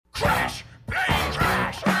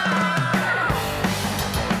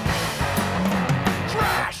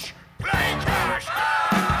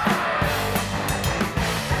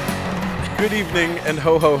Good evening and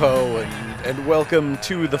ho ho ho and welcome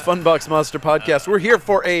to the Funbox Monster Podcast. We're here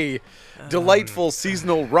for a delightful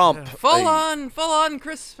seasonal romp. Full on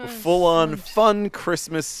Christmas. Full on fun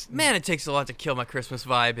Christmas. Man, it takes a lot to kill my Christmas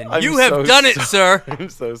vibe, and I'm you have so done it, sorry. sir. I'm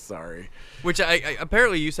so sorry. Which I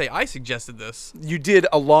apparently you say I suggested this. You did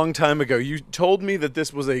a long time ago. You told me that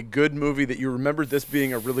this was a good movie, that you remembered this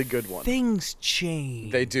being a really good one. Things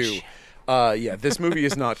change. They do. Yeah, this movie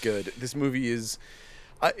is not good. This movie is...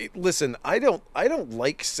 listen, I don't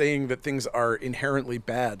like saying that things are inherently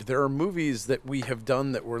bad. There are movies that we have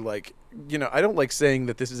done that were like, I don't like saying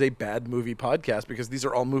that this is a bad movie podcast because these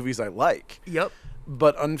are all movies I like. Yep.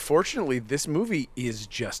 But unfortunately, this movie is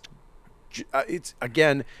just, it's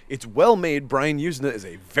well made. Brian Usna is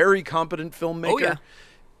a very competent filmmaker. Oh, yeah.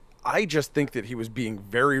 I just think that he was being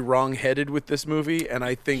very wrong-headed with this movie, and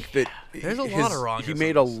I think that There's a lot of wrong. He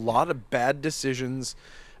made a lot of bad decisions.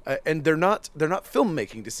 And they're not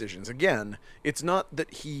filmmaking decisions. Again, it's not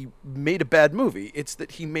that he made a bad movie. It's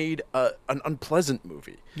that he made an unpleasant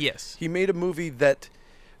movie. Yes. He made a movie that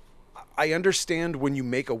I understand when you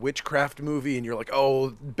make a witchcraft movie and you're like,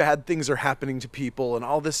 oh, bad things are happening to people and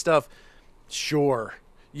all this stuff. Sure.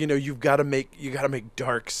 You've got to make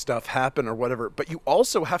dark stuff happen or whatever, but you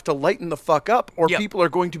also have to lighten the fuck up or people are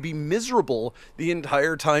going to be miserable the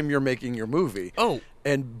entire time you're making your movie. Oh.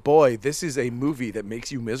 And boy, this is a movie that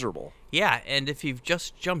makes you miserable. Yeah, and if you've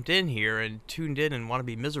just jumped in here and tuned in and want to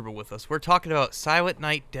be miserable with us, we're talking about Silent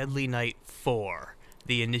Night, Deadly Night 4,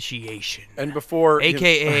 The Initiation. And before...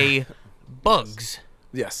 AKA Bugs.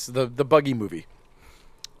 Yes, the buggy movie.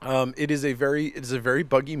 It is a very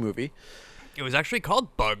buggy movie. It was actually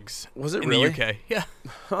called Bugs. Was it in really? the UK. Yeah.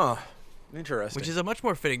 Huh. Interesting. Which is a much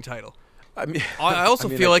more fitting title. I mean, I also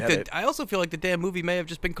feel like the the damn movie may have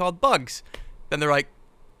just been called Bugs. Then they're like,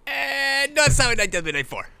 not Silent Night, Deadly Night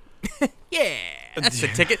 4. Yeah, that's the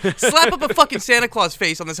ticket. Slap up a fucking Santa Claus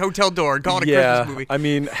face on this hotel door and call it a Christmas movie. I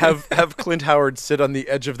mean, have Clint Howard sit on the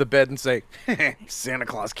edge of the bed and say, Santa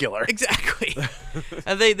Claus killer. Exactly.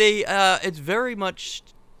 And it's very much,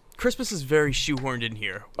 Christmas is very shoehorned in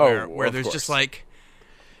here. Where there's course. just like,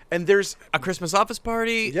 and there's a Christmas office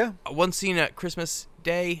party. Yeah. One scene at Christmas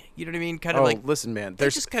Day. You know what I mean? Kind of listen, man. They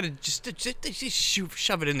just kind of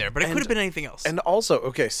shove it in there, but it could have been anything else. And also,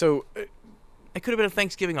 okay, so it could have been a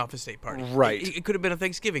Thanksgiving office date party. Right. It could have been a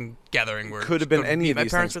Thanksgiving gathering where could have been any of my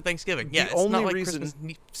these parents things. for Thanksgiving. The Yeah, it's only not like reason-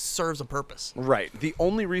 Christmas serves a purpose. Right. The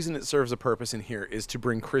only reason it serves a purpose in here is to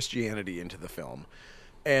bring Christianity into the film.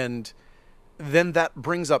 And then that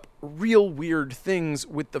brings up real weird things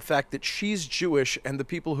with the fact that she's Jewish and the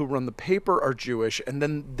people who run the paper are Jewish, and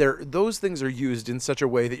then those things are used in such a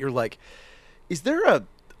way that you're like, is there a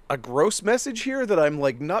gross message here that I'm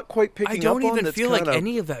like not quite picking up on? I don't even feel like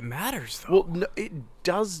any of that matters, though. Well, no, it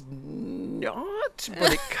does not,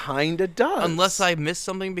 but it kind of does. Unless I missed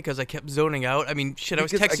something because I kept zoning out. I mean, shit, I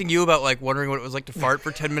was Because texting you about like wondering what it was like to fart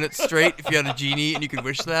for 10 minutes straight if you had a genie and you could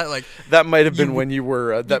wish that. Like that might have been when you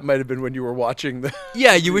were. That might have been when you were watching the.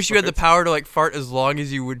 Yeah, you wish you had the power to like fart as long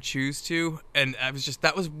as you would choose to, and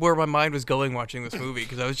that was where my mind was going watching this movie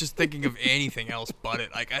because I was just thinking of anything else but it.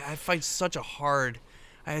 Like I had such a hard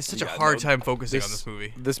time focusing on this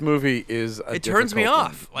movie. This movie is it turns me difficult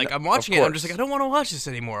off. one. Like I'm watching it, I'm just like I don't want to watch this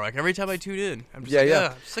anymore. Like every time I tune in, I'm just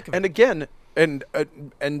I'm sick of it. And again,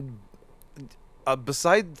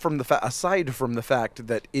 aside from the fact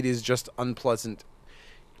that it is just unpleasant,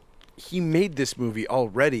 he made this movie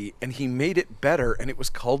already, and he made it better, and it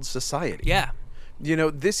was called Society. Yeah.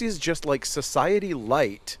 This is just like Society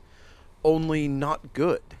Light, only not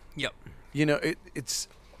good. Yep.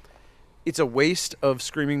 It's a waste of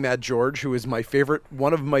Screaming Mad George, who is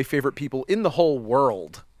one of my favorite people in the whole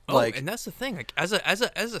world. Oh, and that's the thing. Like as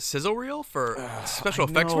a sizzle reel for special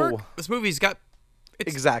effects work, this movie's got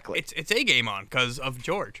exactly. It's a game on because of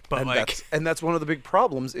George. But that's one of the big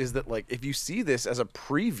problems is that like if you see this as a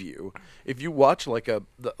preview, if you watch like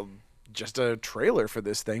just a trailer for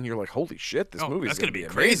this thing, you're like, holy shit, this movie's gonna be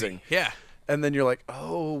amazing. Crazy. Yeah. And then you're like,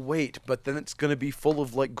 oh, wait, but then it's going to be full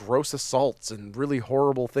of, like, gross assaults and really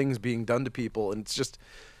horrible things being done to people. And it's just...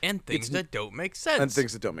 And things that don't make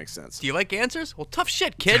sense. Do you like answers? Well, tough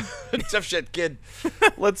shit, kid. Tough shit, kid.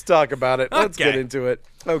 Let's talk about it. Let's get into it.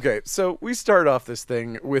 Okay, so we start off this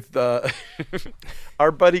thing with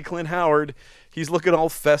our buddy Clint Howard. He's looking all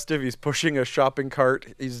festive. He's pushing a shopping cart.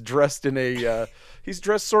 He's dressed in a... He's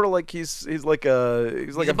dressed sort of like he's like a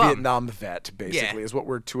Vietnam vet, basically, is what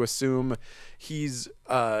we're to assume. He's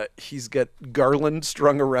got garland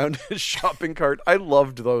strung around his shopping cart. I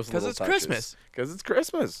loved those little touches. Because it's Christmas. Because it's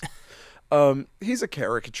Christmas. He's a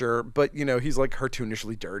caricature, but he's like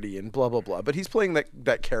cartoonishly dirty and blah blah blah. But he's playing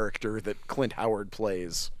that character that Clint Howard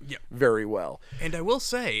plays very well. And I will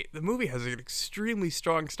say, the movie has an extremely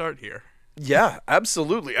strong start here. Yeah,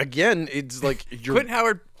 absolutely. Again, it's like Clint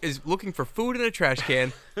Howard is looking for food in a trash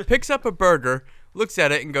can, picks up a burger, looks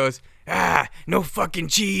at it, and goes, no fucking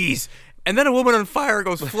cheese. And then a woman on fire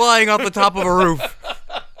goes flying off the top of a roof.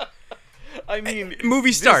 I mean,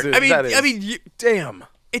 movie start. Damn.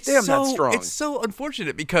 Damn, that's strong. It's so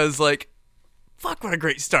unfortunate because, like, fuck, what a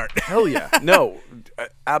great start. Hell yeah. No,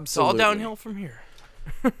 absolutely. It's all downhill from here.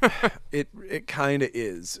 It kind of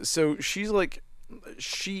is. So she's like,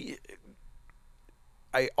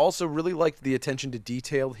 I also really liked the attention to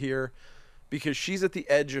detail here because she's at the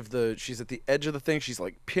edge of the thing. She's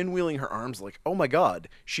like pinwheeling her arms like, oh my God,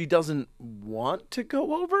 she doesn't want to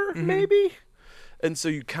go over, maybe? And so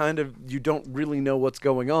you don't really know what's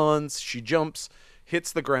going on. She jumps,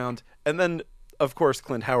 hits the ground, and then, of course,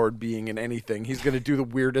 Clint Howard being in anything, he's going to do the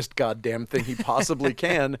weirdest goddamn thing he possibly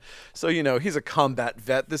can. So, he's a combat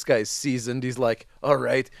vet. This guy's seasoned. He's like, all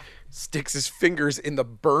right, sticks his fingers in the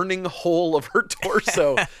burning hole of her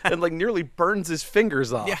torso and like nearly burns his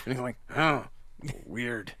fingers off. Yeah. And he's like, oh,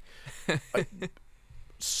 weird.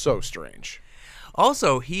 So strange.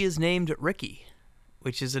 Also, he is named Ricky,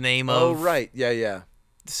 which is a name of... Oh, right. Yeah.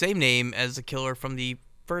 The same name as the killer from the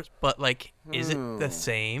first, but, like, is it the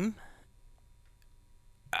same?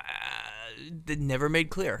 It never made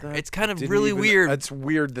clear. It's kind of really weird. It's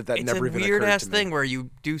weird that never even occurred to me. It's a weird-ass thing where you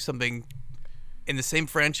do something in the same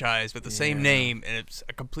franchise with the same name, and it's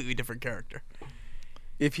a completely different character.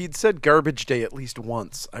 If he'd said Garbage Day at least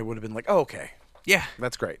once, I would have been like, oh, okay. Yeah.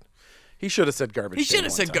 That's great. He should have said Garbage Day. He should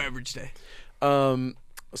have said Garbage Day.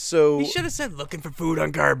 So he should have said looking for food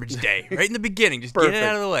on Garbage Day right in the beginning. Just get it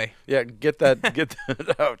out of the way. Yeah, get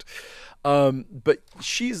that out. But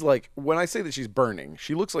she's like, when I say that she's burning,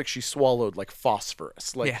 she looks like she swallowed like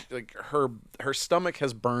phosphorus. Like her stomach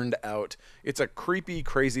has burned out. It's a creepy,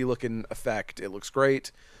 crazy looking effect. It looks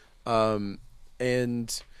great. And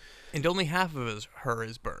only half of her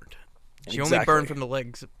is burned. She only burned from the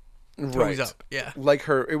legs. Toes up. Yeah.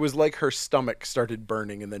 It was like her stomach started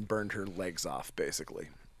burning and then burned her legs off, basically.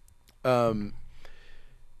 And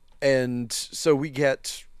so we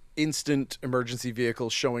get instant emergency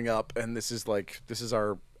vehicles showing up, and this is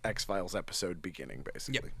our X-Files episode beginning,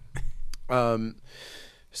 basically. Yep.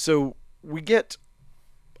 So we get...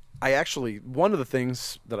 one of the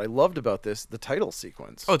things that I loved about this, the title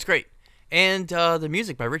sequence. Oh, it's great. And the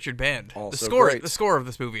music by Richard Band. Also the score of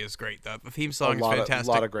this movie is great. The theme song is fantastic.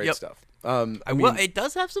 A lot of great stuff. It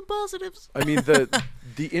does have some positives. I mean,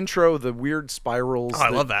 the intro, the weird spirals. Oh, I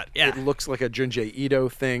love that. Yeah, it looks like a Junji Ito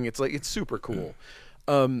thing. It's super cool.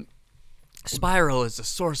 Spiral is the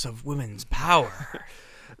source of women's power.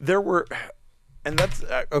 And that's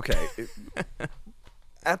okay.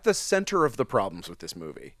 At the center of the problems with this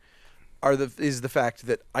movie is the fact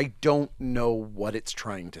that I don't know what it's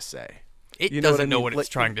trying to say. It doesn't know what it's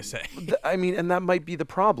trying to say. I mean, and that might be the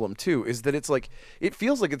problem too, is that it's like, it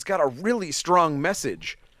feels like it's got a really strong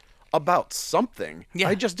message about something. Yeah.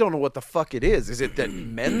 I just don't know what the fuck it is. Is it that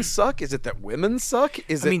men suck? Is it that women suck?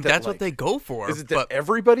 That's what they go for. Is it that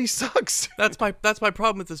everybody sucks? That's my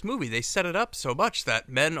problem with this movie. They set it up so much that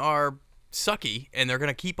men are sucky and they're going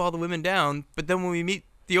to keep all the women down, but then when we meet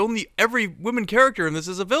every woman character in this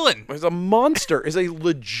is a villain. Is a monster. Is a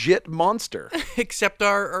legit monster. Except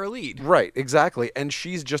our lead. Right, exactly. And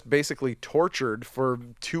she's just basically tortured for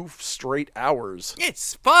 2 straight hours.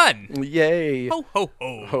 It's fun. Yay. Ho, ho,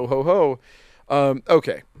 ho. Ho, ho, ho.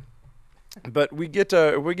 Okay. But we get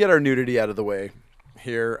our nudity out of the way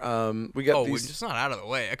here. It's not out of the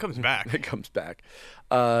way. It comes back. It comes back.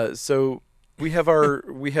 So we have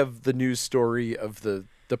the news story of the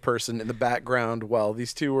person in the background while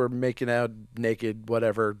these two are making out naked,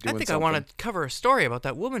 whatever, doing something. I want to cover a story about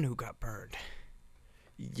that woman who got burned.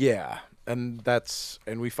 Yeah, and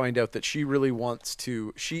we find out that she really wants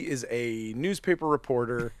to... She is a newspaper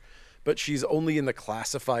reporter, but she's only in the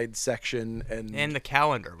classified section and the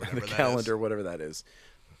calendar, whatever that is.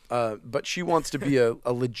 But she wants to be a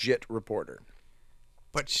legit reporter.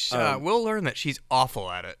 But we'll learn that she's awful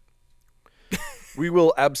at it. We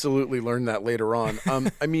will absolutely learn that later on.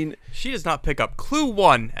 I mean... She does not pick up clue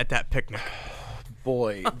 1 at that picnic.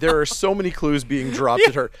 Boy, there are so many clues being dropped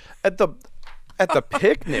at her. At the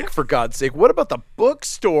picnic, for God's sake. What about the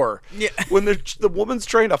bookstore? Yeah. When the woman's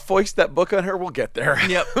trying to foist that book on her, we'll get there.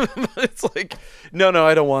 Yep. It's like, no,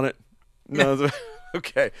 I don't want it. No,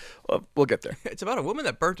 okay. Well, we'll get there. It's about a woman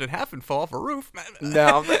that burnt in half and fell off a roof.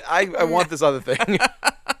 No, I want this other thing.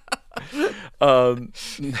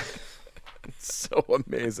 So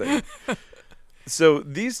amazing. So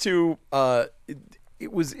these two,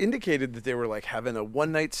 it was indicated that they were like having a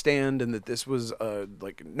one night stand, and that this was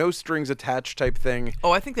like no strings attached type thing.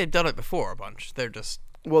 Oh, I think they've done it before a bunch. They're just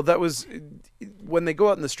Well, that was when they go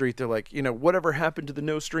out in the street. They're like, whatever happened to the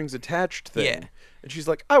no strings attached thing? Yeah. And she's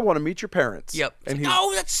like, I want to meet your parents. Yep. And he's,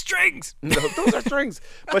 no, that's strings. no, those are strings.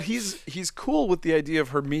 But he's cool with the idea of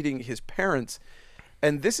her meeting his parents.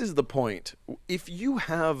 And this is the point. If you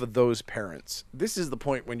have those parents, this is the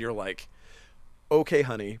point when you're like, okay,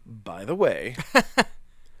 honey, by the way,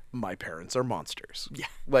 my parents are monsters. Yeah.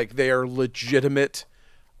 Like, they are legitimate,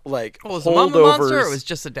 like, Was the mom a monster, or holdovers. it was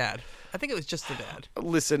just a dad? I think it was just the dad.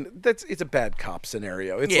 Listen, it's a bad cop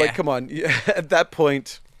scenario. It's Yeah. like, come on, at that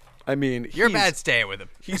point, I mean, You're bad staying with him.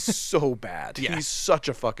 He's so bad. Yeah. He's such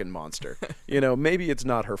a fucking monster. Maybe it's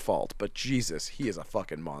not her fault, but Jesus, he is a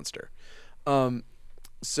fucking monster.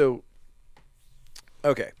 So,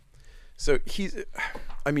 okay. So he's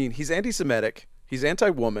anti-Semitic. He's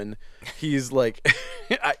anti-woman. He's like,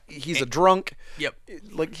 he's a drunk. Yep.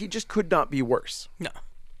 Like, he just could not be worse. No.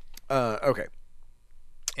 Okay.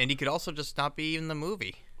 And he could also just not be in the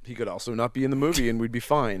movie. He could also not be in the movie, and we'd be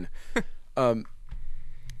fine.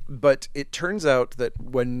 But it turns out that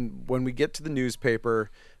when we get to the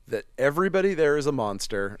newspaper, that everybody there is a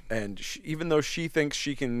monster, and even though she thinks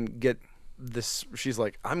she can get this, she's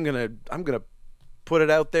like, I'm gonna put it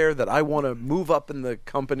out there that I want to move up in the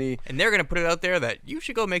company, And they're going to put it out there that you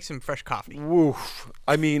should go make some fresh coffee. Woof.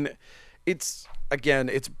 I mean, it's Brian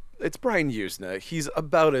Usna. He's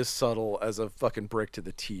about as subtle as a fucking brick to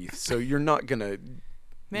the teeth. So you're not gonna.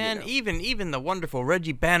 Man, even the wonderful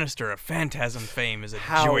Reggie Bannister of Phantasm fame is a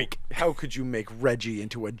joke. How could you make Reggie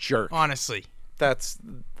into a jerk? Honestly. That's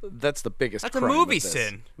the biggest. That's a crime movie with this.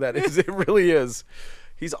 sin. That is. It really is.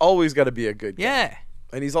 He's always got to be a good guy. Yeah.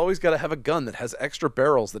 And he's always got to have a gun that has extra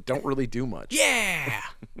barrels that don't really do much. Yeah.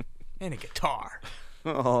 And a guitar.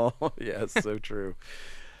 Oh, yes, so true.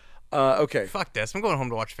 Okay. Fuck this. I'm going home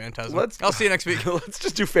to watch Phantasm. Let's- I'll see you next week. Let's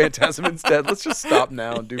just do Phantasm instead. Let's just stop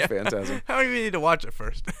now and do Phantasm. How do we need to watch it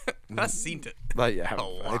first? I've seen it. Yeah, A I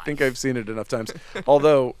lot. think I've seen it enough times.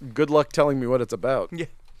 Although, good luck telling me what it's about. Yeah.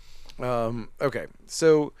 Okay,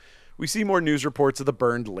 so we see more news reports of the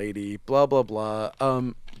burned lady, blah, blah, blah.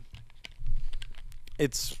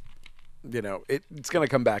 It's, it's going to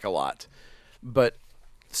come back a lot. But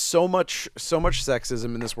so much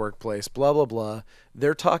sexism in this workplace, blah, blah, blah.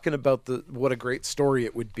 They're talking about what a great story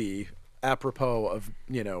it would be apropos of,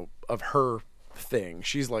 of her thing.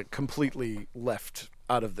 She's like completely left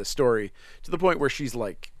out of the story to the point where she's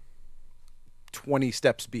like 20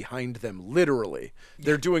 steps behind them, literally.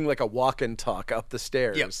 They're doing like a walk and talk up the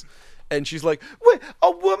stairs. Yep. And she's like, "Wait,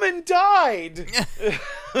 a woman died."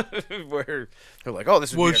 Where they're like, "Oh,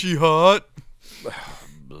 this would Was she hot?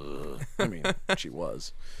 I mean, she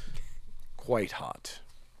was quite hot.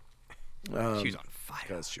 She was on fire.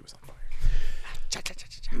 Because she was on fire.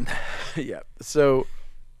 Yeah. So,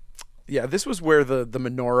 yeah, this was where the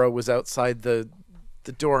menorah was outside the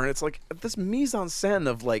door, and it's like this mise en scène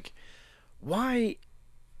of like, why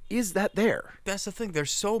is that there? That's the thing.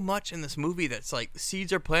 There's so much in this movie that's like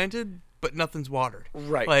seeds are planted, but nothing's watered.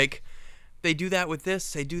 Right. Like they do that with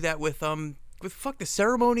this. They do that with fuck the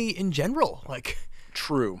ceremony in general. Like,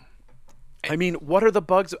 True. I mean, what are the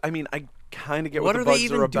bugs? I mean, I kind of get what the are bugs they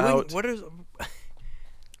even are about. doing? What is?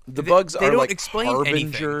 The bugs they are don't like explain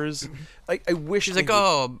harbingers. I wish She's they like, would-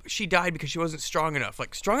 oh, she died because she wasn't strong enough.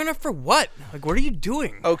 Like, strong enough for what? Like, what are you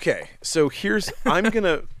doing? Okay, so here's I'm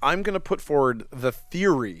gonna put forward the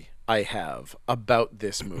theory I have about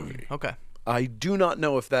this movie. Okay. I do not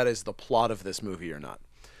know if that is the plot of this movie or not.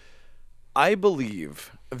 I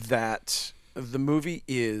believe that the movie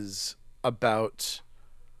is about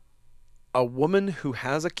a woman who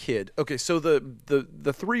has a kid. Okay, so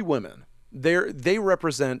the three women, they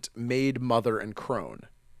represent maid, mother, and crone.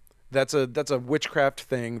 That's a witchcraft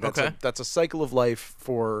thing. That's a cycle of life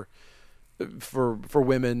for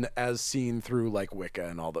women as seen through like Wicca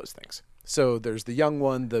and all those things. So there's the young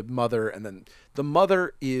one, the mother, and then the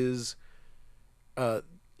mother is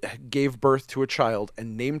gave birth to a child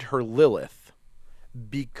and named her Lilith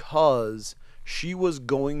because she was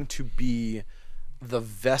going to be the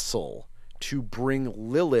vessel to bring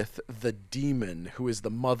Lilith, the demon, who is the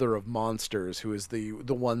mother of monsters, who is the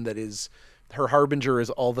one that is her harbinger, is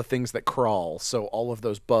all the things that crawl, so all of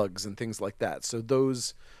those bugs and things like that. So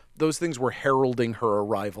those things were heralding her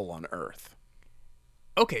arrival on Earth.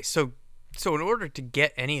 Okay, so So in order to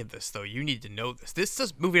get any of this, though, you need to know this.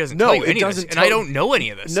 This movie doesn't No, tell you it any of this, doesn't and tell I don't know any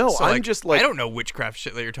of this. No, so, I'm just like... I don't know witchcraft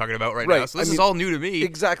shit that you're talking about right Right, now, so this I is mean, all new to me.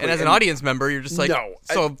 exactly, And as an and- audience member, you're just like, No,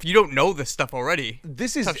 so if you don't know this stuff already,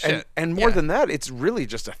 This is... tough shit. And more Yeah. than that, it's really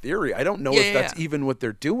just a theory. I don't know Yeah, if yeah, that's yeah. even what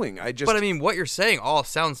they're doing. I just... But I mean, what you're saying all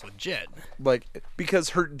sounds legit. like, because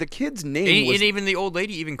the kid's name And, was... and even the old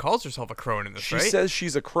lady even calls herself a crone in this, She right? says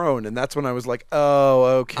she's a crone, and that's when I was like, oh,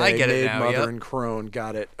 okay. I get it maid, now, mother, yep. and crone.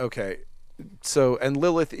 Got it. Okay. So, and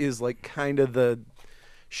Lilith is like kind of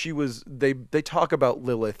she was, they talk about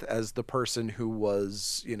Lilith as the person who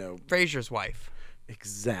was, Frasier's wife.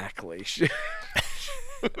 exactly. She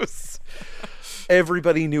was,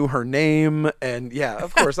 everybody knew her name, and yeah,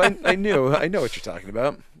 of course, I know what you're talking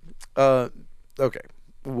about. Okay,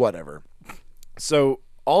 whatever. So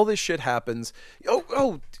all this shit happens.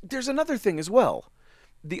 Oh, there's another thing as well.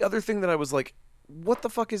 The other thing that I was like, what the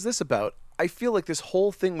fuck is this about? I feel like this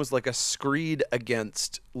whole thing was like a screed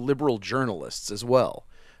against liberal journalists as well.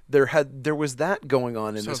 There was that going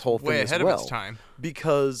on in So this it's whole thing way as ahead well. of its time.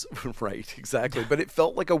 Because right, exactly. But it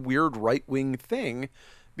felt like a weird right-wing thing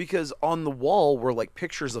because on the wall were like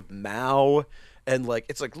pictures of Mao and like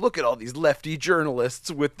it's like look at all these lefty journalists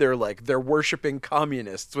with they're worshiping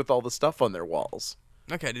communists with all the stuff on their walls.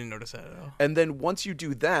 Okay, I didn't notice that at all. And then once you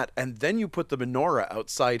do that and then you put the menorah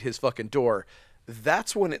outside his fucking door,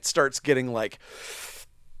 that's when it starts getting like,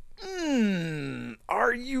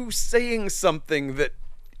 are you saying something that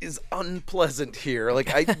is unpleasant here? Like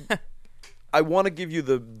I want to give you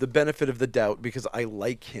the benefit of the doubt because I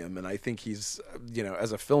like him and I think he's,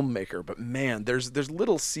 as a filmmaker, but man, there's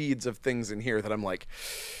little seeds of things in here that I'm like,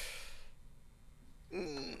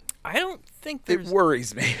 I don't think it there's...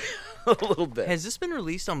 worries me a little bit. Has this been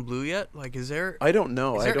released on Blue yet? Like, is there... I don't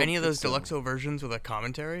know. Is I there don't any of think those so. Deluxo versions with a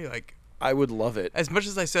commentary? Like, I would love it. as much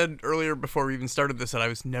as I said earlier before we even started this that I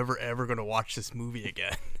was never ever going to watch this movie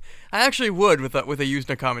again, I actually would with a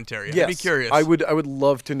Yuzna commentary. Yes, I'd be curious. I would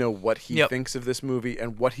love to know what he Yep. thinks of this movie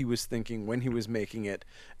and what he was thinking when he was making it,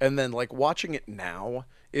 and then like watching it now,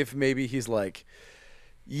 if maybe he's like,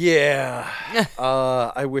 yeah,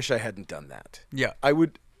 I wish I hadn't done that. Yeah. I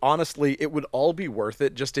would honestly, it would all be worth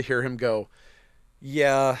it just to hear him go,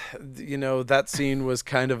 yeah, that scene was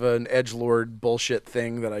kind of an edgelord bullshit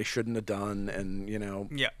thing that I shouldn't have done, and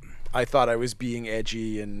Yeah. I thought I was being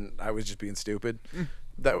edgy and I was just being stupid.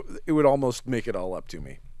 That it would almost make it all up to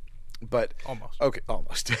me. But Almost. okay,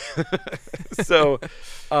 almost. So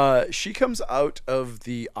she comes out of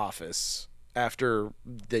the office after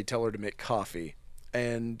they tell her to make coffee,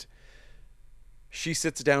 and she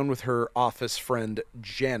sits down with her office friend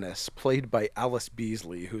Janice, played by Alice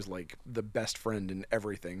Beasley, who's like the best friend in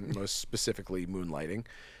everything, most specifically moonlighting.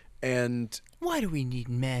 And Why do we need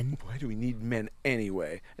men? why do we need men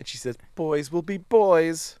anyway? And she says, boys will be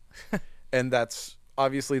boys. And that's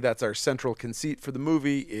our central conceit for the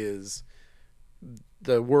movie is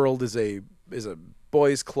the world is a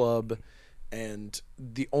boys club, and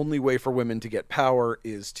the only way for women to get power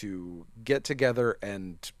is to get together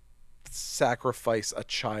and sacrifice a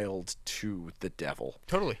child to the devil.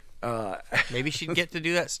 Totally. Maybe she'd get to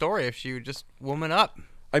do that story if she would just woman up.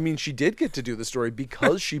 I mean, she did get to do the story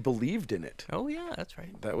because she believed in it. Oh, yeah, that's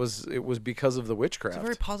right. It was because of the witchcraft. It's a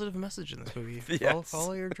very positive message in this movie. Yes.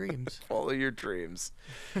 Follow your dreams. Follow your dreams.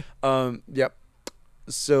 Yep.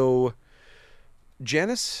 So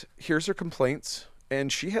Janice hears her complaints,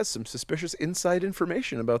 and she has some suspicious inside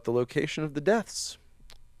information about the location of the deaths.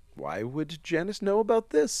 Why would Janice know about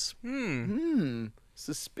this?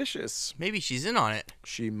 Suspicious. Maybe she's in on it.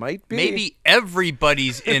 She might be. Maybe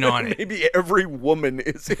everybody's in on it. Maybe every woman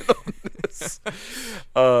is in on this.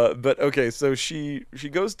 But okay, so she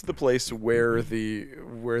goes to the place where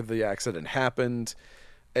the accident happened,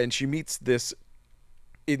 and she meets this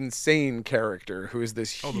insane character who is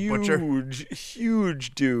this the butcher?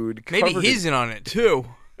 huge dude. Maybe covered he's in on it too.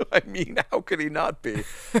 I mean, how could he not be?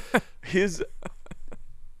 He's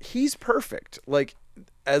perfect. Like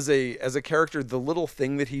as a character, the little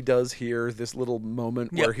thing that he does here, this little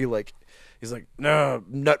moment where he's like, no,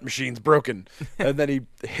 nut machine's broken, and then he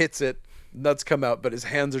hits it, nuts come out, but his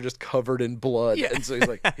hands are just covered in blood, and so he's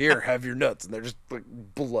like, here, have your nuts, and they're just like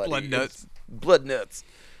bloody. Blood nuts.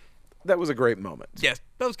 That was a great moment. Yes,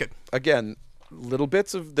 that was good. Again,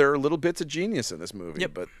 there are little bits of genius in this movie,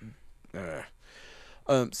 Yep. but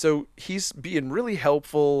so he's being really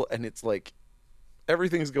helpful, and it's like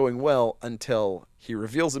everything's going well until he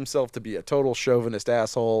reveals himself to be a total chauvinist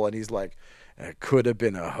asshole, and he's like, it could have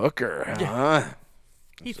been a hooker, huh? Yeah.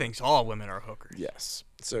 He thinks all women are hookers. Yes.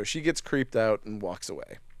 So she gets creeped out and walks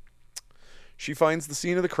away. She finds the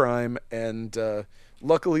scene of the crime, and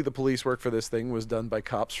Luckily, the police work for this thing was done by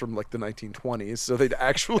cops from like the 1920s, so they'd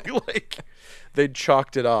actually they'd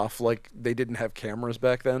chalked it off like they didn't have cameras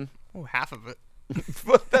back then. Oh, half of it.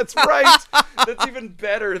 But that's right. That's even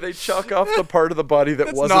better. They chalk off the part of the body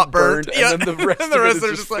that wasn't not burned, and then the rest of it is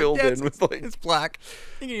just filled in with like it's black.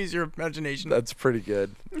 You can use your imagination. That's pretty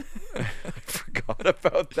good. I forgot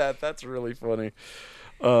about that. That's really funny.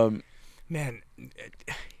 Man,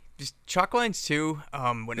 just chalk lines too.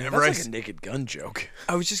 Whenever that's like a Naked Gun joke.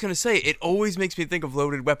 I was just gonna say, it always makes me think of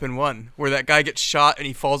Loaded Weapon 1, where that guy gets shot and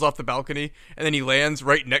he falls off the balcony, and then he lands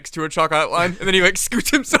right next to a chalk outline, and then he like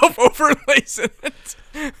scoots himself over and lays in it.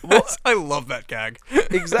 Well, I love that gag.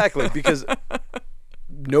 Exactly, because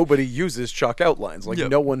nobody uses chalk outlines. Like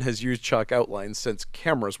no one has used chalk outlines since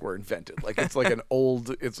cameras were invented. Like it's like an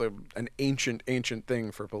ancient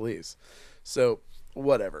thing for police. So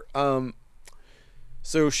whatever.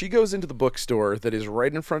 So she goes into the bookstore that is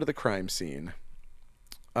right in front of the crime scene.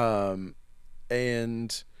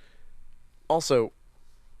 And also,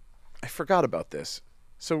 I forgot about this.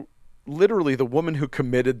 So literally the woman who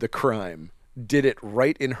committed the crime did it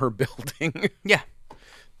right in her building. Yeah.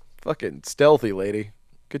 Fucking stealthy lady.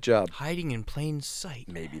 Good job. Hiding in plain sight.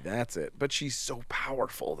 Maybe that's it. But she's so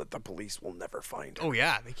powerful that the police will never find her. Oh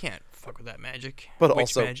yeah, they can't fuck with that magic. But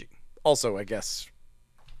Witch magic. Also, I guess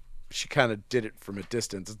she kind of did it from a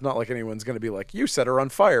distance. It's not like anyone's going to be like, you set her on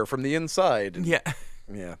fire from the inside. Yeah.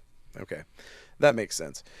 Yeah. Okay. That makes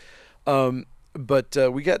sense. But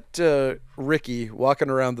we got Ricky walking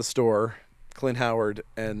around the store, Clint Howard,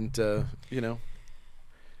 and,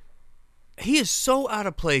 He is so out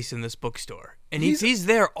of place in this bookstore. And he's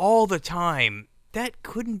there all the time. That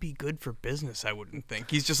couldn't be good for business, I wouldn't think.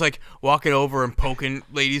 He's just like walking over and poking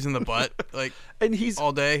ladies in the butt like and he's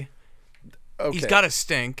all day. Okay. He's got a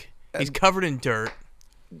stink. He's covered in dirt.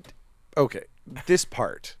 Okay. This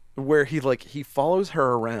part where he follows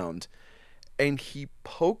her around and he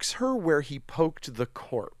pokes her where he poked the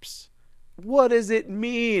corpse. What does it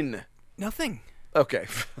mean? Nothing. Okay,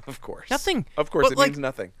 of course. Nothing. Of course, But, it means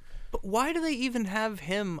nothing. But why do they even have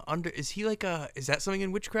him under? Is he like is that something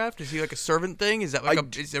in witchcraft? Is he like a servant thing? Is that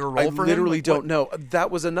like is there a role for him? I literally don't know. That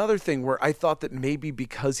was another thing where I thought that maybe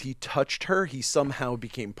because he touched her, he somehow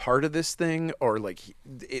became part of this thing, or like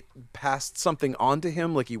it passed something on to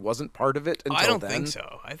him, like he wasn't part of it until then. I don't think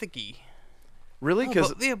so. I think he... Really?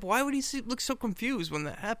 Because why would he look so confused when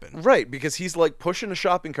that happened? Right, because he's like pushing a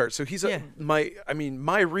shopping cart. So he's my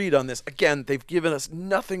read on this, again, they've given us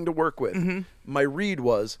nothing to work with. Mm-hmm. My read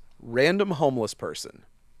was random homeless person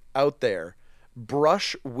out there,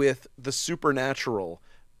 brush with the supernatural,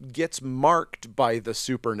 gets marked by the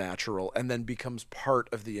supernatural, and then becomes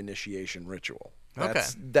part of the initiation ritual.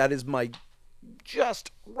 That is my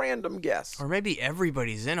just random guess. Or maybe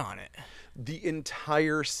everybody's in on it. The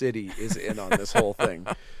entire city is in on this whole thing.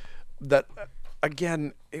 That,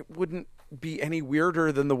 again, it wouldn't be any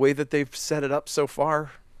weirder than the way that they've set it up so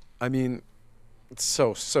far. I mean, it's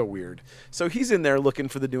so weird. So he's in there looking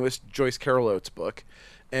for the newest Joyce Carol Oates book,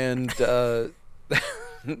 and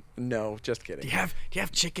no, just kidding. Do you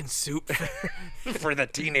have chicken soup for the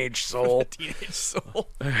teenage soul? The teenage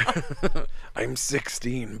soul. I'm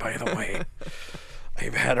 16, by the way.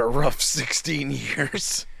 I've had a rough 16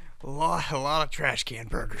 years. A lot of trash can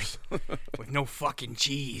burgers with no fucking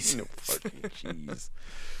cheese. No fucking cheese.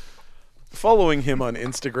 Following him on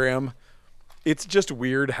Instagram, it's just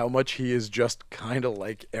weird how much he is just kind of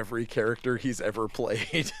like every character he's ever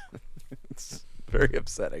played. It's very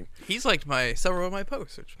upsetting. He's liked several of my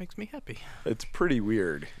posts, which makes me happy. It's pretty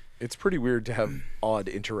weird. It's pretty weird to have odd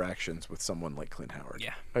interactions with someone like Clint Howard.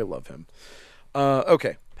 Yeah. I love him.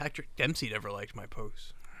 Okay. Patrick Dempsey never liked my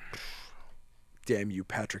posts. Damn you,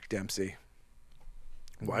 Patrick Dempsey.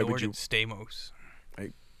 Why would you? Stamos.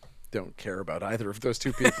 I don't care about either of those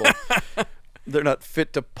two people. They're not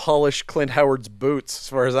fit to polish Clint Howard's boots, as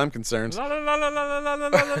far as I'm concerned. Gonna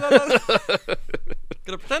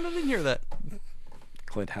pretend I didn't hear that.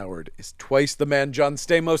 Clint Howard is twice the man John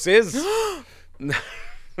Stamos is.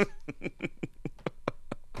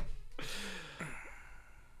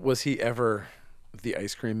 Was he ever the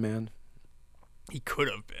ice cream man? He could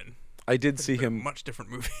have been. I did see him. Much different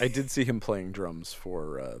movie. I did see him playing drums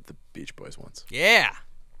for the Beach Boys once. Yeah.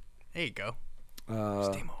 There you go.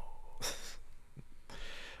 Stamo.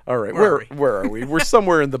 All right, where are we? We're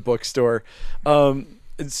somewhere in the bookstore. And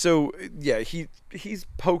so yeah, he's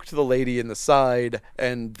poked the lady in the side,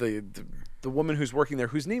 and the woman who's working there,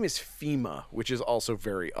 whose name is Fema, which is also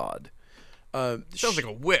very odd. Sounds like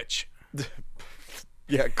a witch.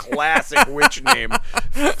 Yeah, classic witch name,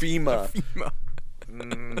 Fema.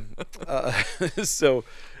 So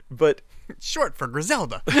But short for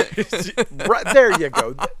Griselda. right, there you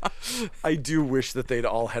go. I do wish that they'd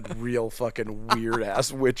all had real fucking weird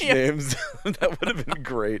ass witch names. That would have been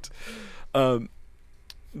great. But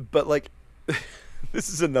like, this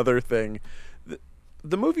is another thing.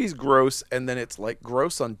 The movie's gross, and then it's like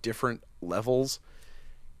gross on different levels.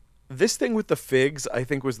 This thing with the figs, I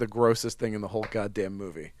think, was the grossest thing in the whole goddamn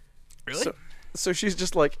movie. Really? So she's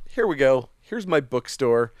just like, here we go. Here's my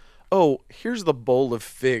bookstore. Oh, here's the bowl of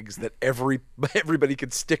figs that everybody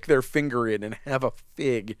could stick their finger in and have a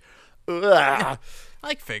fig. Ugh. I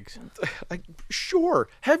like figs. Sure.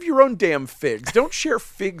 Have your own damn figs. Don't share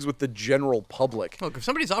figs with the general public. Look, if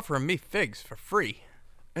somebody's offering me figs for free.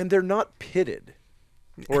 And they're not pitted.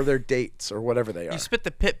 Or they're dates or whatever they are. You spit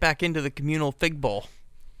the pit back into the communal fig bowl.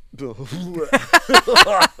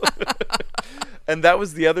 And that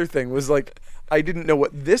was the other thing, was like, I didn't know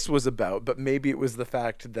what this was about, but maybe it was the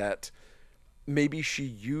fact that maybe she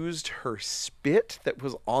used her spit that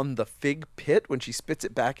was on the fig pit when she spits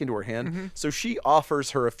it back into her hand. Mm-hmm. So she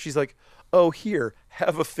offers her, she's like, oh, here,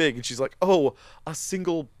 have a fig. And she's like, oh, a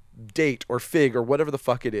single date or fig or whatever the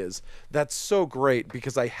fuck it is. That's so great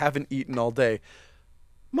because I haven't eaten all day.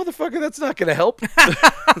 Motherfucker, that's not going to help.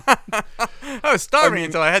 I was starving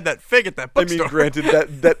until I had that fig at that bookstore. I mean, granted,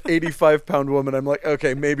 that 85-pound woman, I'm like,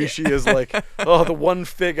 okay, maybe she is like, oh, the one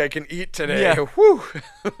fig I can eat today. Yeah. Whew.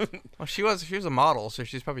 Well, she was a model, so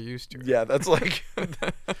she's probably used to it. Yeah, that's like,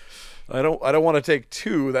 I don't want to take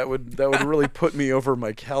two. That would really put me over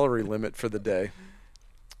my calorie limit for the day.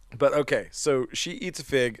 But okay, so she eats a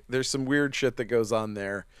fig. There's some weird shit that goes on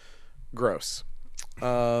there. Gross.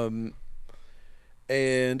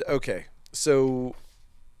 And okay, so,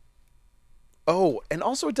 oh, and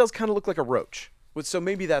also it does kind of look like a roach. So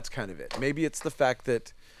maybe that's kind of it. Maybe it's the fact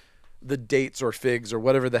that the dates or figs or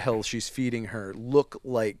whatever the hell she's feeding her look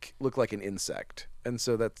like an insect, and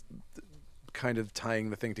so that's kind of tying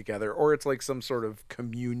the thing together. Or it's like some sort of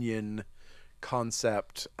communion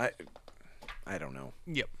concept. I don't know.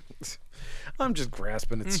 Yep. I'm just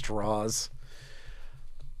grasping at straws.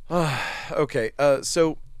 Okay,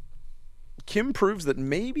 so Kim proves that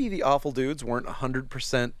maybe the awful dudes weren't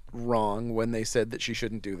 100% wrong when they said that she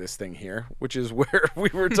shouldn't do this thing here, which is where we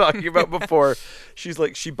were talking about before. She's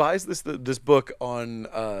like, she buys this book on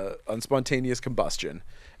spontaneous combustion,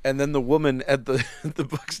 and then the woman at the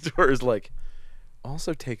bookstore is like,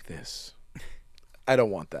 also take this. I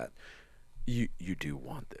don't want that. You do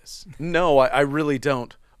want this. No, I really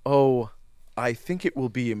don't. Oh, I think it will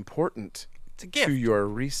be important it's a gift. To your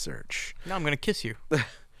research. Now I'm going to kiss you.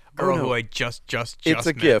 Girl who I just it's a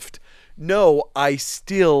met. gift. No, I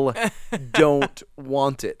still don't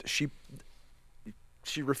want it. She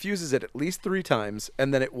refuses it at least 3 times,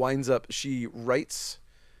 and then it winds up, she's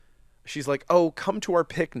like, oh, come to our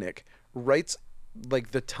picnic, writes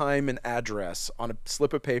like the time and address on a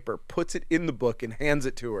slip of paper, puts it in the book and hands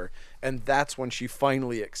it to her, and that's when she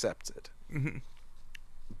finally accepts it. Mm-hmm.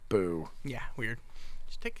 Boo. Yeah, weird.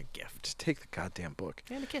 Just take a gift. Just take the goddamn book.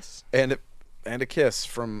 And a kiss. And a kiss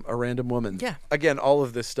from a random woman. Yeah. Again, all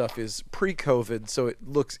of this stuff is pre-COVID, so it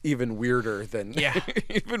looks even weirder than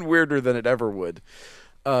even weirder than it ever would.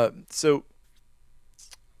 The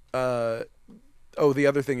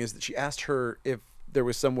other thing is that she asked her if there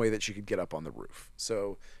was some way that she could get up on the roof.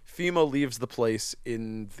 So Fima leaves the place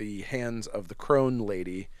in the hands of the crone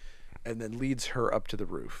lady and then leads her up to the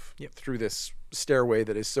roof through this stairway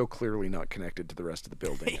that is so clearly not connected to the rest of the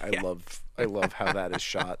building. Yeah. I love how that is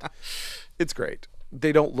shot. It's great.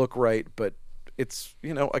 They don't look right, but it's,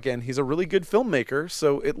 again, he's a really good filmmaker,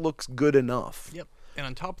 so it looks good enough. Yep. And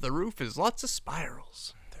on top of the roof is lots of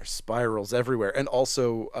spirals. There's spirals everywhere. And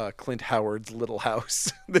also Clint Howard's little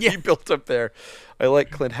house that he built up there. I like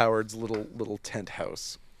Clint Howard's little tent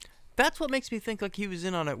house. That's what makes me think like he was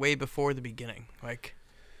in on it way before the beginning. Like,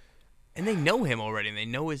 and they know him already, and they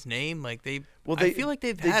know his name. Like I feel like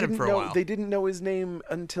they've had him for a while. They didn't know his name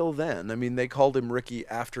until then. I mean, they called him Ricky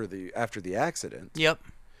after the accident. Yep.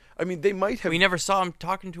 I mean, they might have. We never saw him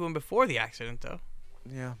talking to him before the accident, though.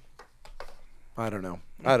 Yeah. I don't know.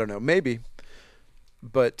 Maybe.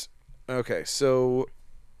 But okay, so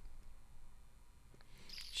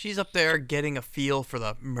she's up there getting a feel for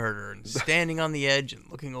the murder and standing on the edge and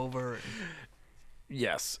looking over.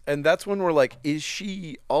 Yes, and that's when we're like, is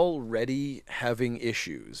she already having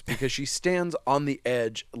issues? Because she stands on the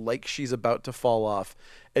edge like she's about to fall off.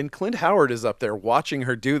 And Clint Howard is up there watching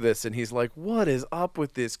her do this, and he's like, what is up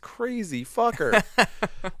with this crazy fucker?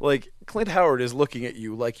 Like, Clint Howard is looking at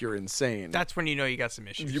you like you're insane. That's when you know you got some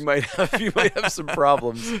issues. You might have some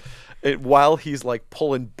problems while he's like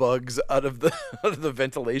pulling bugs out of the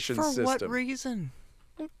ventilation system. For what reason?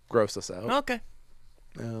 Gross us out. Okay.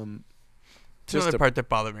 It's another part that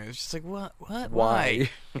bothered me. It was just like, what? Why?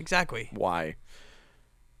 Exactly. Why?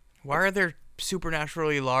 Why are there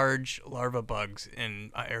supernaturally large larva bugs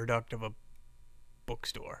in an air duct of a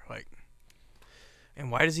bookstore? Like,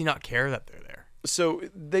 and why does he not care that they're there? So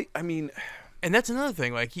and that's another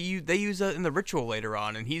thing. Like they use that in the ritual later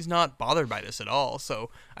on, and he's not bothered by this at all.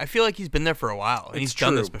 So I feel like he's been there for a while, and he's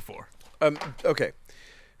done this before. Okay,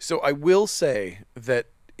 so I will say that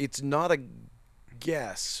it's not a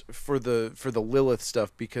guess for the Lilith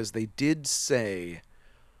stuff, because they did say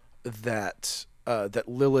that that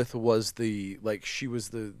Lilith was she was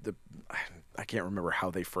the I can't remember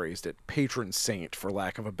how they phrased it, patron saint, for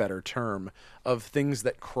lack of a better term, of things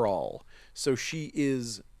that crawl. So she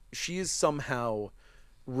is somehow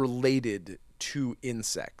related to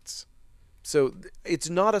insects. So it's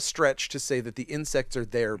not a stretch to say that the insects are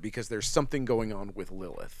there because there's something going on with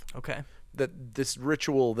Lilith. Okay. That this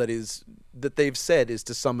ritual that they've said is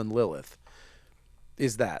to summon Lilith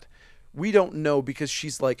is that. We don't know, because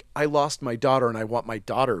she's like, I lost my daughter and I want my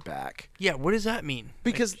daughter back. Yeah, what does that mean?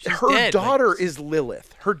 Because her daughter is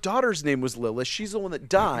Lilith. Her daughter's name was Lilith. She's the one that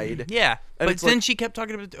died. Yeah, but then she kept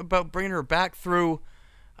talking about bringing her back through,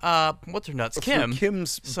 what's her nuts? Kim. Through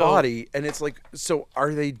Kim's body. And it's like, so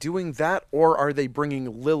are they doing that, or are they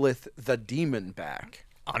bringing Lilith the demon back?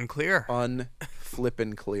 Unclear.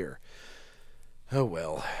 Unflippin' clear. Oh,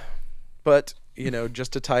 well. But,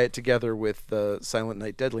 just to tie it together with the Silent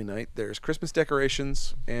Night, Deadly Night, there's Christmas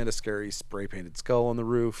decorations and a scary spray-painted skull on the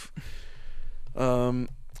roof.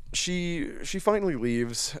 She finally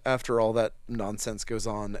leaves after all that nonsense goes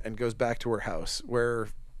on and goes back to her house, where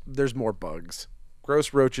there's more bugs.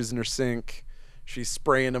 Gross roaches in her sink. She's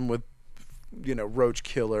spraying them with, roach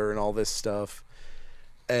killer and all this stuff.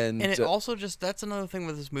 And it also that's another thing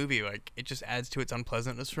with this movie. Like, it just adds to its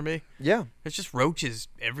unpleasantness for me. Yeah. There's just roaches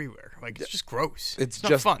everywhere. Like, it's just gross. It's not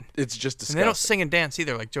just fun. It's just disgusting. And they don't sing and dance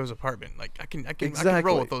either, like Joe's Apartment. Like, I can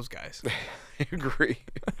roll with those guys. I agree.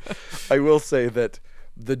 I will say that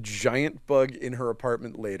the giant bug in her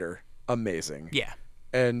apartment later, amazing. Yeah.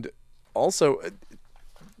 And also,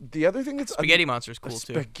 the other thing that's Spaghetti Monster is cool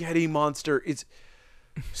too. Spaghetti Monster is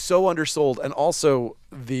so undersold, and also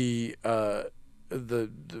the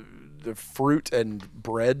fruit and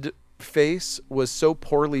bread face was so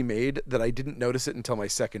poorly made that I didn't notice it until my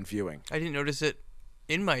second viewing. I didn't notice it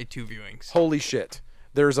in my 2 viewings. Holy shit.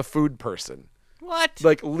 There's a food person. What?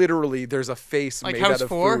 Like, literally, there's a face made out of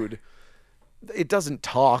food. It doesn't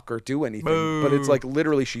talk or do anything, but it's like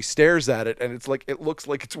literally she stares at it, and it's like it looks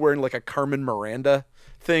like it's wearing like a Carmen Miranda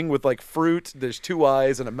thing with like fruit. There's 2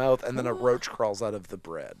 eyes and a mouth, and then a roach crawls out of the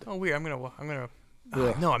bread. Oh, weird. I'm gonna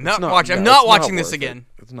no, I'm not watching. I'm not watching this again.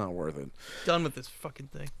 It's not worth it. Done with this fucking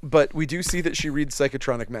thing. But we do see that she reads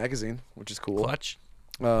Psychotronic magazine, which is cool. Clutch.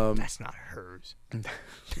 That's not hers.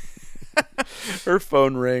 Her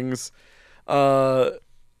phone rings.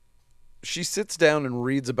 She sits down and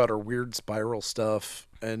reads about her weird spiral stuff,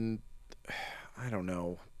 and I don't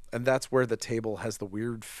know. And that's where the table has the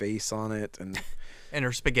weird face on it, and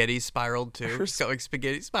her spaghetti spiraled too. She's got like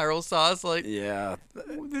spaghetti spiral sauce. Like, yeah,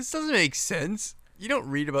 this doesn't make sense. You don't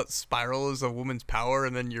read about spiral as a woman's power,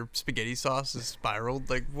 and then your spaghetti sauce is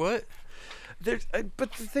spiraled. Like, what? But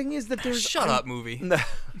the thing is that there's shut up, movie.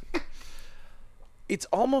 It's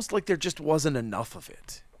almost like there just wasn't enough of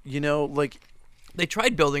it. Like they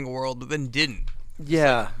tried building a world, but then didn't.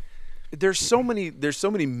 Yeah, there's so many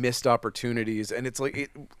missed opportunities, and it's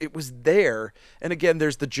like it was there. And again,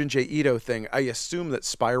 there's the Junji Ito thing. I assume that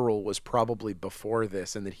Spiral was probably before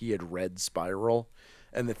this, and that he had read Spiral,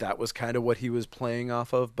 and that was kind of what he was playing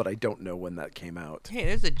off of. But I don't know when that came out. Hey,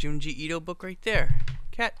 there's a Junji Ito book right there,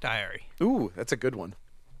 Cat Diary. Ooh, that's a good one.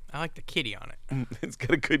 I like the kitty on it. It's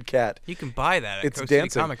got a good cat. You can buy that at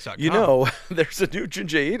CoastCityComics.com. There's a new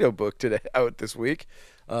Junji Ito book out this week.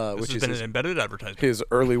 Which has been an embedded advertisement. His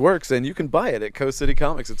early works, and you can buy it at Coast City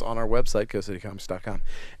Comics. It's on our website, CoastCityComics.com.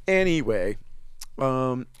 Anyway,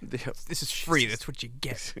 this is free. That's what you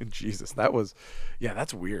get. Jesus,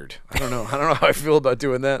 that's weird. I don't know how I feel about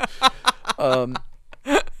doing that.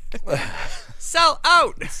 Sell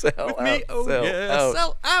out. Sell with out. Me. Oh sell yeah. out.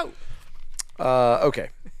 Sell out. Okay.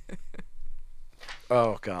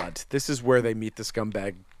 Oh God, this is where they meet the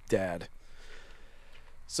scumbag dad.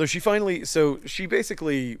 So she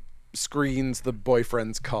basically screens the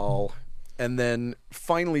boyfriend's call, and then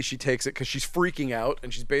finally she takes it because she's freaking out,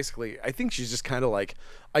 and I think she's just kind of like,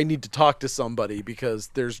 I need to talk to somebody because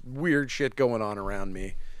there's weird shit going on around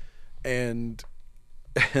me, and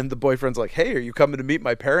the boyfriend's like, hey, are you coming to meet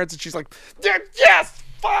my parents? And she's like, yes,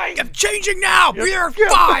 fine. I'm changing now. We're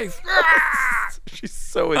 5. She's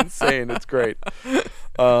so insane. It's great.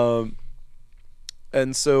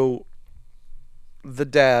 And so the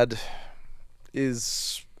dad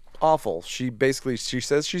is awful. She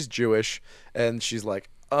says she's Jewish, and she's like,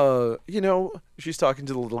 she's talking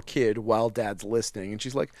to the little kid while dad's listening, and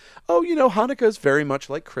she's like, Hanukkah is very much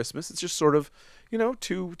like Christmas. It's just sort of,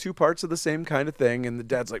 two parts of the same kind of thing. And the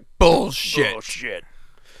dad's like, bullshit.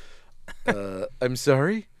 I'm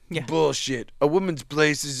sorry? Yeah. Bullshit. A woman's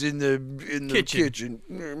place is in the kitchen.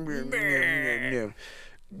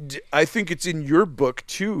 I think it's in your book,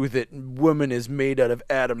 too, that woman is made out of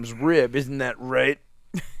Adam's rib. Isn't that right?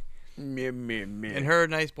 And her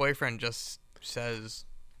nice boyfriend just says,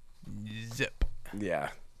 zip. Yeah.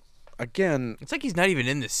 Again. It's like he's not even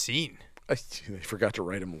in the scene. They forgot to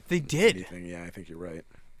write him. They did. Anything. Yeah, I think you're right.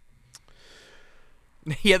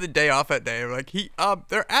 He had the day off that day. Like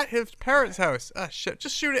they're at his parents' house. Ah, shit.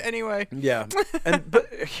 Just shoot it anyway. Yeah. But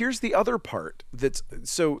here's the other part.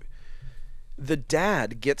 So the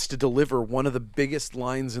dad gets to deliver one of the biggest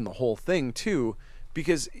lines in the whole thing too,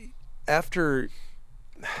 because after,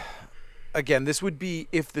 again, this would be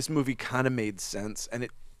if this movie kind of made sense, and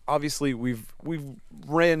it obviously we've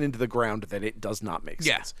ran into the ground that it does not make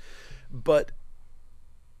sense. But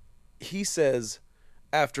he says,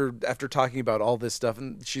 after talking about all this stuff,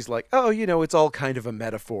 and she's like, it's all kind of a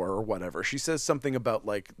metaphor or whatever. She says something about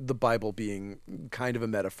like the Bible being kind of a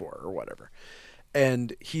metaphor or whatever.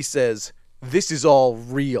 And he says, this is all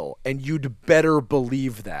real, and you'd better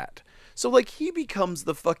believe that. So like he becomes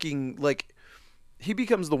the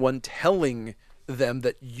one telling them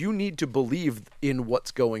that you need to believe in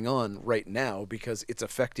what's going on right now because it's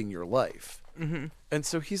affecting your life. Mm-hmm. And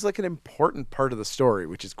so he's like an important part of the story,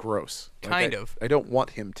 which is gross. Kind of. I don't want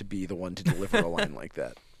him to be the one to deliver a line like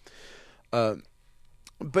that.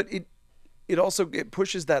 But it also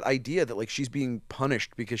pushes that idea that like she's being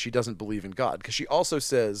punished because she doesn't believe in God. Because she also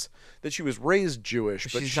says that she was raised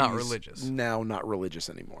Jewish, but she's not religious. Now not religious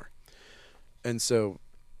anymore. And so,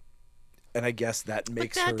 and I guess that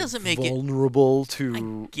makes her vulnerable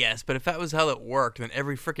to... Yes, but if that was how it worked, then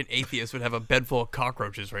every freaking atheist would have a bed full of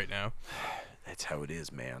cockroaches right now. That's how it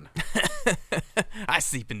is, man. I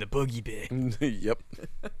sleep in the boogie bed. Yep.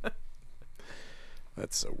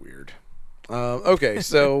 That's so weird. Okay,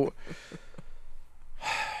 so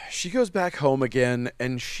she goes back home again,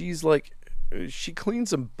 and she's like, she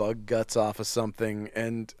cleans some bug guts off of something,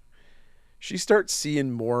 and she starts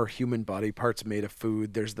seeing more human body parts made of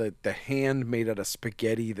food. There's the hand made out of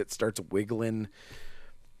spaghetti that starts wiggling.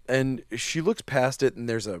 And she looks past it, and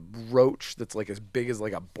there's a roach that's like as big as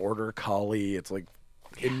like a border collie. It's like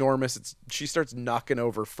enormous. She starts knocking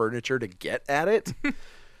over furniture to get at it.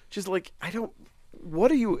 She's like,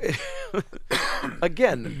 what are you...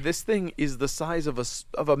 Again, this thing is the size of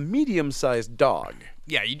a medium-sized dog.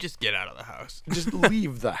 Yeah, you just get out of the house. Just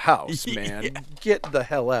leave the house, man. Yeah. Get the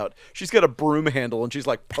hell out. She's got a broom handle, and she's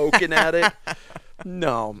like poking at it.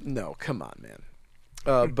 No, come on, man.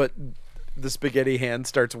 But the spaghetti hand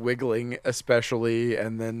starts wiggling, especially,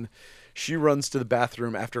 and then she runs to the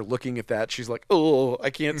bathroom after looking at that. She's like, oh, I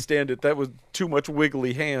can't stand it. That was too much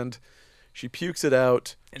wiggly hand. She pukes it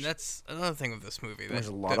out. And that's another thing with this movie. There's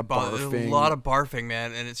a lot of barfing. There's a lot of barfing,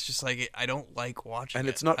 man, and it's just like, I don't like watching it. And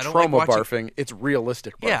it's not trauma barfing, it's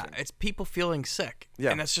realistic barfing. Yeah, it's people feeling sick.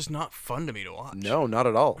 Yeah. And that's just not fun to me to watch. No, not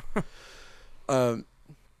at all.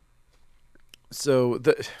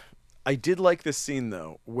 I did like this scene,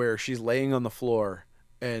 though, where she's laying on the floor,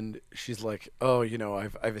 and she's like, oh,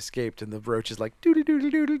 I've escaped, and the roach is like,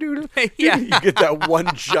 doo-doo-doo-doo-doo-doo. Yeah. You get that one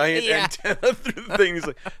giant antenna through the thing. He's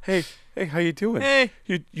like, hey, how you doing? Hey.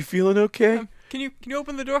 You feeling okay? Can you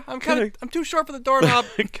open the door? I'm too short for the doorknob.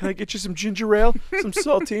 Can I get you some ginger ale, some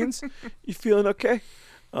saltines? You feeling okay?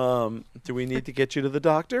 Do we need to get you to the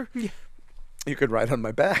doctor? Yeah. You could ride on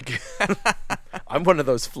my back. I'm one of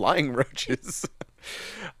those flying roaches.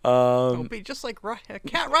 It'll be just like a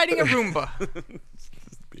cat riding a Roomba. That'd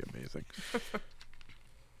be amazing.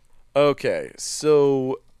 Okay,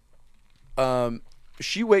 so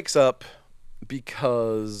she wakes up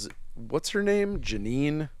because, what's her name?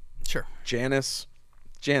 Janine? Sure. Janice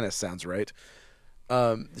sounds right.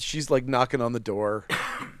 She's like knocking on the door,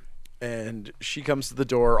 and she comes to the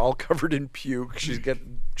door all covered in puke. She's got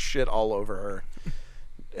shit all over her.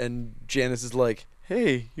 And Janice is like,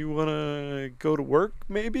 hey, you want to go to work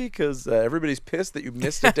maybe? Because everybody's pissed that you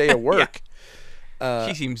missed a day of work.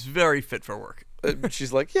 She seems very fit for work.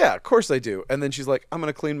 She's like, yeah, of course I do. And then she's like, I'm going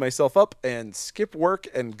to clean myself up and skip work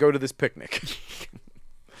and go to this picnic.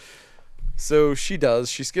 So she does.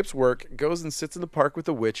 She skips work, goes and sits in the park with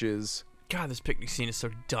the witches. God, this picnic scene is so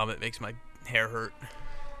dumb. It makes my hair hurt.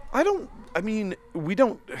 We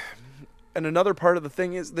don't. And another part of the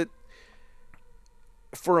thing is that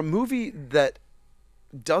for a movie that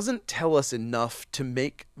doesn't tell us enough to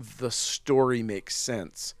make the story make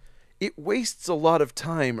sense. It wastes a lot of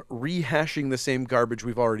time rehashing the same garbage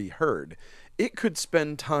we've already heard. It could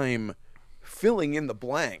spend time filling in the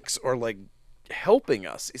blanks or like helping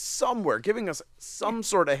us somewhere, giving us some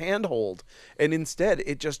sort of handhold, and instead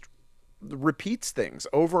it just repeats things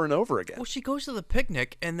over and over again. Well, she goes to the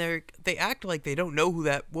picnic and they act like they don't know who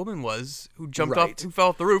that woman was who jumped off, who fell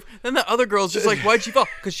off the roof. Then the other girl's just like, "Why'd she fall?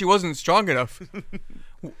 Because she wasn't strong enough."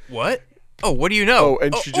 What? Oh, what do you know? Oh,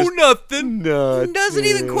 and she just nothing. Doesn't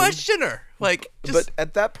even question her. Like, just, but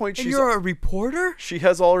at that point, you're a reporter. She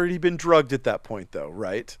has already been drugged at that point, though,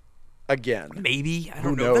 right? Again, maybe, I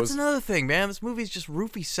don't know. That's another thing, man. This movie's just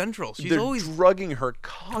roofie central. They're always drugging her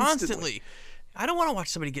constantly. I don't want to watch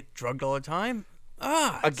somebody get drugged all the time.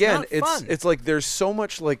 Again, it's not fun. It's like there's so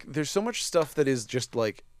much stuff that is just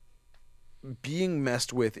like being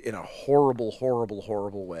messed with in a horrible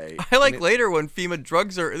way. I like later when FEMA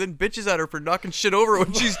drugs her and then bitches at her for knocking shit over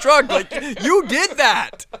when she's drugged. Like, you did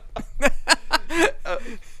that.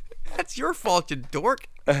 That's your fault, you dork.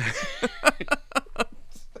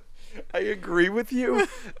 I agree with you.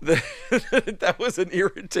 That was an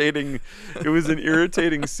irritating. It was an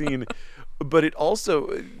irritating scene, but it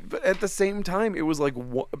also. But at the same time, it was like,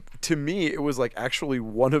 to me, it was like actually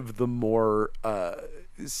one of the more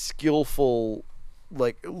skillful,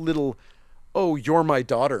 like little, "Oh, you're my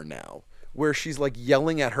daughter now," where she's like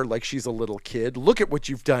yelling at her like she's a little kid. "Look at what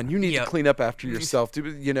you've done. You need to clean up after yourself."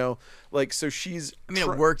 You know, like, so she's. I mean,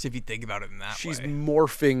 it works if you think about it in that way. She's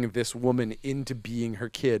morphing this woman into being her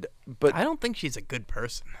kid, but I don't think she's a good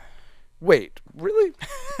person. Wait, really?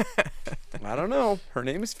 I don't know. Her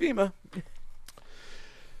name is FEMA.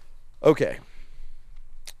 Okay.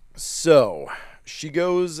 So she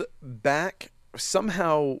goes back.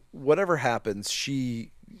 Somehow, whatever happens,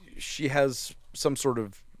 she has some sort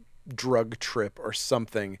of drug trip or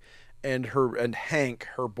something, and Hank,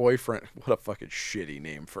 her boyfriend, what a fucking shitty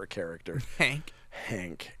name for a character.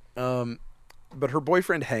 Hank. But her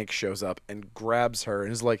boyfriend Hank shows up and grabs her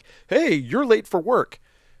and is like, "Hey, you're late for work."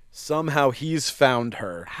 Somehow he's found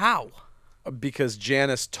her. How? Because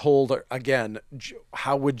Janice told her again.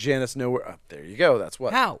 How would Janice know where? There you go. That's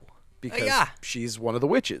what. How? Because she's one of the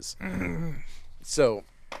witches. So,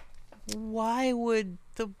 why would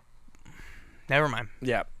the? Never mind.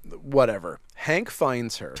 Yeah, whatever. Hank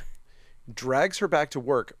finds her, drags her back to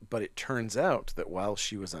work, but it turns out that while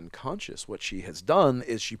she was unconscious, what she has done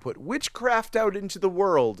is she put witchcraft out into the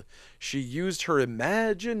world. She used her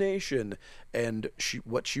imagination, and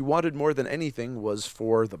what she wanted more than anything was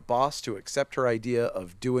for the boss to accept her idea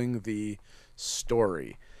of doing the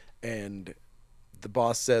story. And the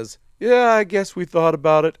boss says, "Yeah, I guess we thought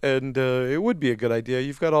about it, and it would be a good idea.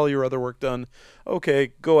 You've got all your other work done.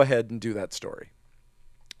 Okay, go ahead and do that story."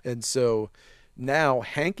 And so now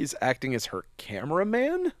Hank is acting as her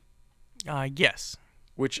cameraman? Yes.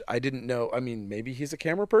 Which I didn't know. I mean, maybe he's a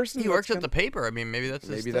camera person? He works at the paper. I mean, maybe that's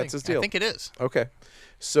his thing. That's his deal. I think it is. Okay.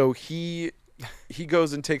 So he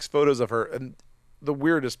goes and takes photos of her, and the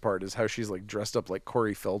weirdest part is how she's like dressed up like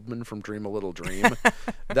Corey Feldman from Dream a Little Dream.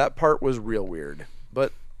 That part was real weird.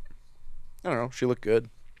 But I don't know. She looked good.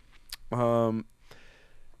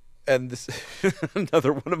 And this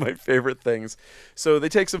another one of my favorite things. So they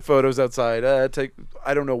take some photos outside. I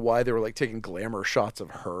don't know why they were like taking glamour shots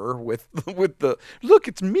of her with the look.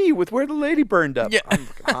 It's me with where the lady burned up. Yeah. I'm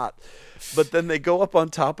fucking hot. But then they go up on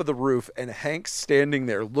top of the roof, and Hank's standing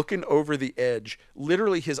there looking over the edge.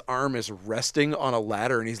 Literally, his arm is resting on a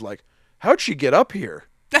ladder, and he's like, "How'd she get up here?"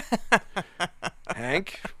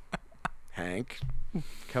 Hank,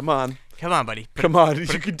 come on. Come on, buddy. Come on, you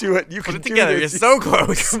can do it. You can put it together. You're so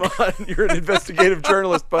close. Come on, you're an investigative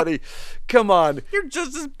journalist, buddy. Come on. You're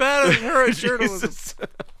just as bad as her at journalism.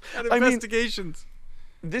 At investigations.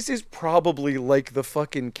 This is probably like the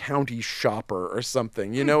fucking County Shopper or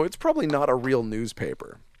something. You know, it's probably not a real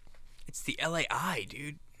newspaper. It's the LAI,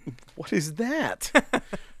 dude. What is that?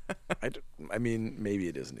 I mean, maybe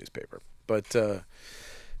it is a newspaper, but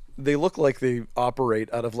they look like they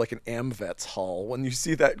operate out of like an AmVets hall. When you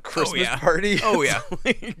see that Christmas party,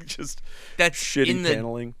 like just that's shitty in the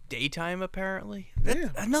paneling. Daytime, apparently.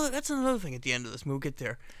 That's another thing at the end of this. We'll get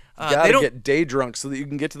there. Gotta get day drunk so that you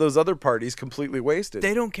can get to those other parties completely wasted.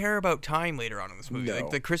 They don't care about time later on in this movie. No.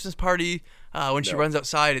 Like the Christmas party, when she runs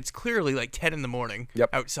outside, it's clearly like 10 in the morning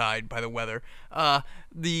outside by the weather.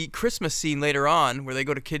 The Christmas scene later on, where they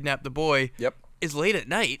go to kidnap the boy, is late at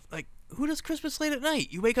night. Like, who does Christmas late at night?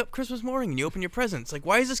 You wake up Christmas morning and you open your presents. Like,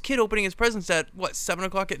 why is this kid opening his presents at, 7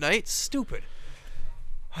 o'clock at night? Stupid.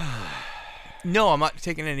 No, I'm not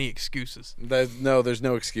taking any excuses. There's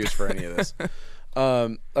no excuse for any of this.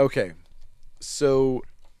 Okay. So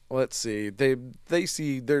let's see. They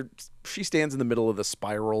see she stands in the middle of the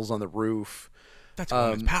spirals on the roof. That's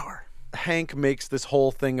woman's power. Hank makes this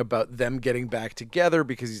whole thing about them getting back together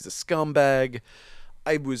because he's a scumbag.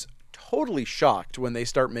 I was totally shocked when they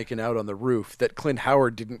start making out on the roof that Clint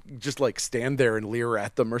Howard didn't just like stand there and leer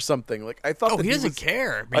at them or something. Like I thought. Oh, he doesn't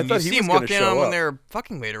care. I thought you see him walk in on when they're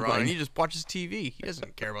fucking later on, and he just watches TV. He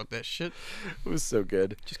doesn't care about that shit. It was so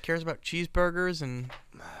good. Just cares about cheeseburgers and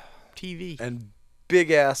TV and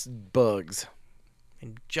big ass bugs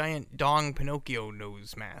and giant dong Pinocchio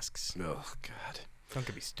nose masks. Oh God. Don't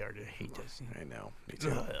get me started. I hate this. I know. Me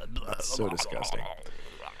too. That's so disgusting.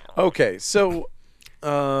 Okay, so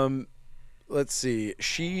let's see.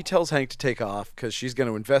 She tells Hank to take off because she's going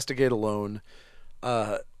to investigate alone.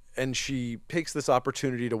 And she takes this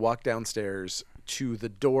opportunity to walk downstairs to the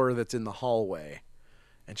door that's in the hallway.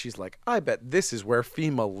 And she's like, I bet this is where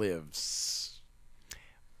FEMA lives.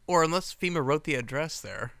 Or unless FEMA wrote the address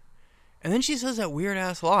there. And then she says that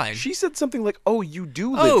weird-ass line. She said something like, oh, you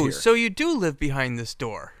do live here. Oh, so you do live behind this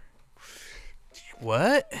door.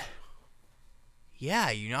 What?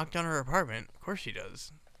 Yeah, you knocked on her apartment. Of course she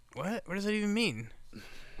does. What? What does that even mean?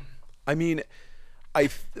 I mean,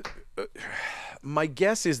 my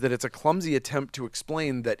guess is that it's a clumsy attempt to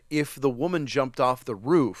explain that if the woman jumped off the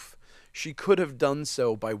roof, she could have done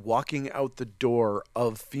so by walking out the door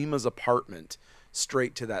of FEMA's apartment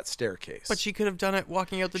straight to that staircase. But she could have done it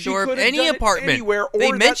walking out the door of any apartment. Anywhere,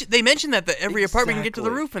 or they mentioned that every apartment can get to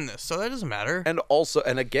the roof in this, so that doesn't matter. And also,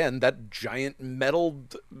 and again, that giant metal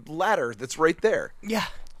ladder that's right there. Yeah.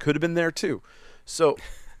 Could have been there too. So,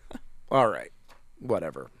 all right,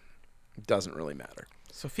 whatever. Doesn't really matter.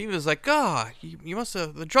 So FEMA's like, you must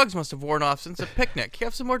have, the drugs must have worn off since the picnic. You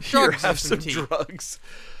have some more drugs. Have some drugs.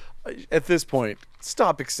 At this point,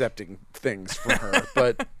 stop accepting things from her,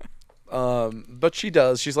 but she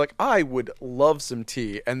does. She's like, I would love some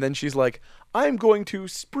tea. And then she's like, I'm going to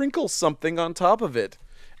sprinkle something on top of it.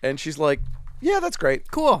 And she's like, yeah, that's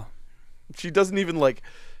great. Cool. She doesn't even like,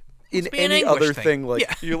 in any other thing,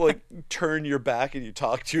 like, you like turn your back and you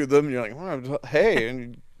talk to them. And you're like, oh, hey, and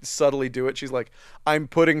you subtly do it. She's like, I'm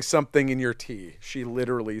putting something in your tea. She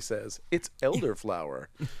literally says, it's elderflower.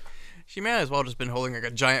 She might as well just been holding like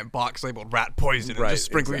a giant box labeled rat poison and just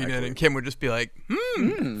sprinkling it in, and Kim would just be like,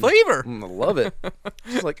 flavor. I love it.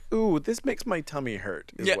 She's like, ooh, this makes my tummy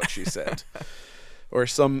hurt, is what she said. Or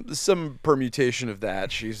some permutation of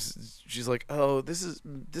that. She's like, oh, this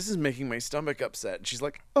is making my stomach upset. And she's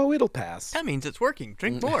like, oh, it'll pass. That means it's working.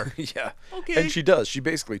 Drink more. Yeah. Okay. And she does. She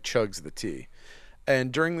basically chugs the tea.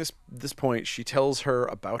 And during this point, she tells her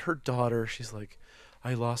about her daughter. She's like,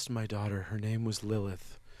 I lost my daughter. Her name was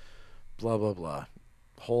Lilith. Blah, blah, blah.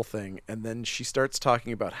 Whole thing. And then she starts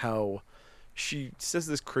talking about how she says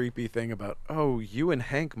this creepy thing about, oh, you and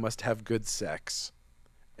Hank must have good sex.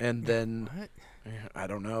 And then, what? I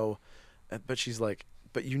don't know. But she's like,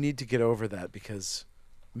 but you need to get over that because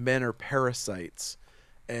men are parasites.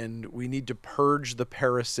 And we need to purge the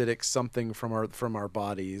parasitic something from our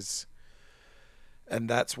bodies. And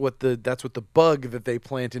that's what the bug that they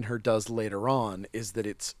plant in her does later on, is that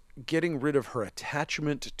it's getting rid of her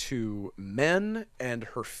attachment to men and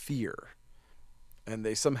her fear. And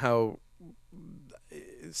they somehow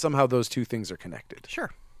those two things are connected.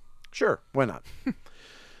 Sure, why not?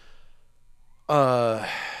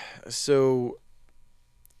 So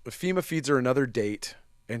FEMA feeds her another date,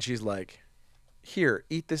 and she's like, here,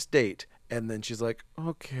 eat this date. And then she's like,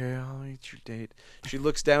 okay, I'll eat your date. She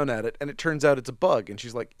looks down at it, and it turns out it's a bug, and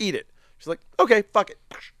she's like, eat it. She's like, okay, fuck it.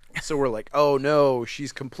 So we're like, oh no,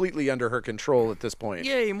 she's completely under her control at this point.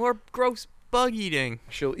 Yay, more gross bug eating.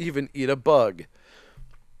 She'll even eat a bug.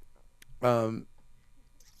 And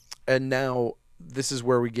now this is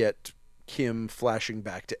where we get Kim flashing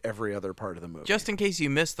back to every other part of the movie. Just in case you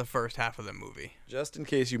missed the first half of the movie. Just in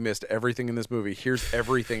case you missed everything in this movie, here's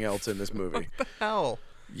everything else in this movie. What the hell?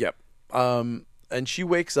 Yep. And she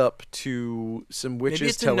wakes up to some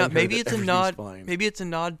witches telling her that everything's fine. Maybe it's a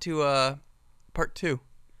nod to part 2.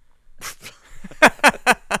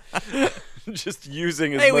 Just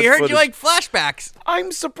using as much much we heard footage. You like flashbacks.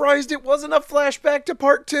 I'm surprised it wasn't a flashback to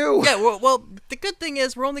part 2. Yeah, well, the good thing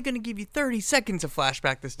is we're only going to give you 30 seconds of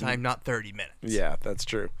flashback this time, not 30 minutes. Yeah, that's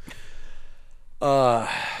true.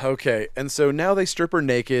 Okay, and so now they strip her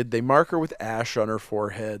naked. They mark her with ash on her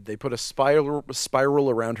forehead. They put a spiral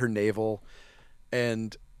around her navel,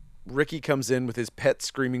 and Ricky comes in with his pet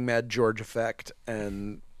Screaming Mad George effect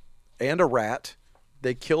and a rat.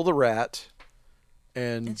 They kill the rat,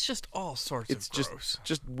 and it's just all sorts of gross.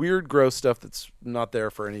 Just weird, gross stuff that's not there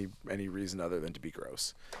for any reason other than to be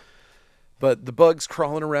gross. But the bug's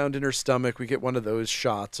crawling around in her stomach. We get one of those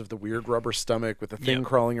shots of the weird rubber stomach with the thing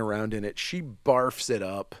crawling around in it. She barfs it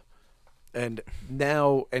up. And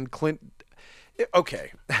Clint...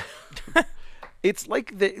 Okay. It's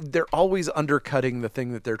like they're always undercutting the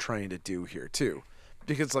thing that they're trying to do here, too.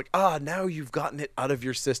 Because it's like, now you've gotten it out of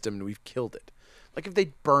your system and we've killed it. Like if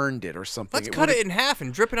they burned it or something. Let's cut it in half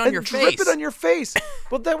and drip it on your face. Drip it on your face.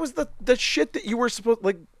 Well, that was the shit that you were supposed...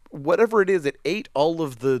 Like, whatever it is, it ate all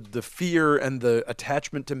of the fear and the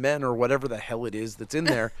attachment to men or whatever the hell it is that's in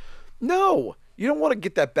there. No, you don't want to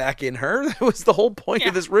get that back in her. That was the whole point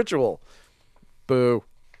of this ritual. Boo.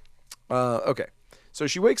 Okay. So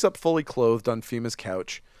she wakes up fully clothed on Fima's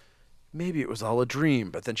couch. Maybe it was all a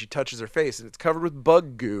dream, but then she touches her face and it's covered with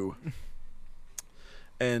bug goo.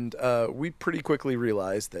 And we pretty quickly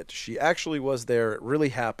realize that she actually was there. It really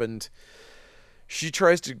happened. She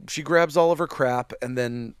grabs all of her crap, and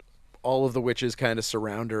then all of the witches kind of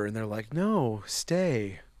surround her, and they're like, no,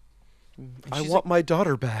 stay. I want my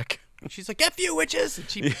daughter back. And she's like, F you, witches! And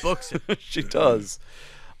she books it. She does.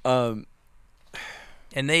 And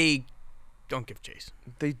they don't give chase.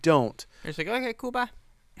 They don't. They're just like, okay, cool, bye.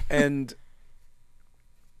 And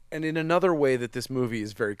in another way that this movie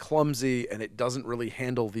is very clumsy, and it doesn't really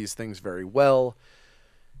handle these things very well,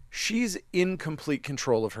 she's in complete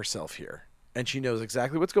control of herself here. And she knows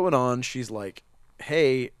exactly what's going on. She's like,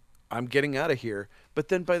 hey, I'm getting out of here. But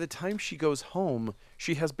then by the time she goes home,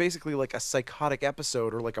 she has basically like a psychotic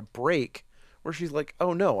episode or like a break where she's like,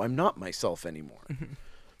 oh no, I'm not myself anymore.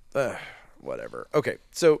 Whatever. Okay,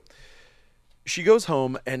 so she goes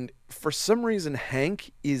home, and for some reason,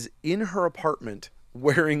 Hank is in her apartment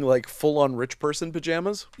wearing like full-on rich person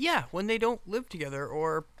pajamas. Yeah, when they don't live together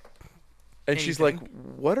or And anything. She's like,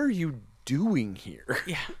 what are you doing here?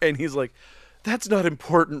 Yeah. And he's like, that's not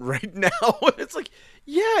important right now. And it's like,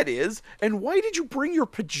 yeah, it is. And why did you bring your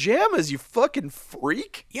pajamas, you fucking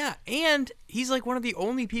freak? Yeah, and he's like one of the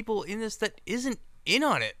only people in this that isn't in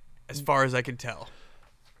on it, as far as I can tell.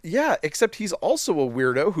 Yeah, except he's also a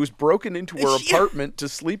weirdo who's broken into her apartment to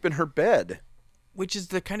sleep in her bed. Which is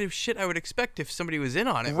the kind of shit I would expect if somebody was in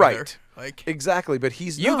on it. Right. With her. Like, exactly, but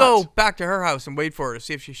he's not. You go back to her house and wait for her to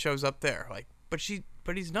see if she shows up there. Like, but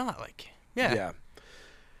he's not. Like, yeah. Yeah.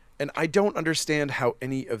 And I don't understand how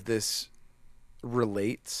any of this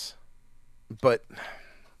relates, but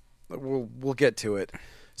we'll get to it.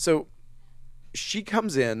 So she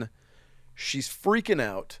comes in, she's freaking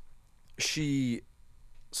out. She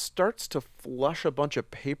starts to flush a bunch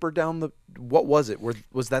of paper down the... What was it?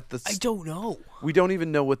 Was that the... I don't know. We don't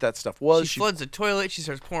even know what that stuff was. She floods the toilet. She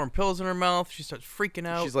starts pouring pills in her mouth. She starts freaking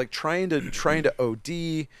out. She's like trying to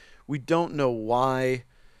OD. We don't know why.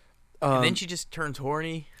 And then she just turns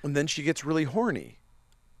horny. And then she gets really horny.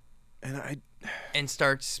 And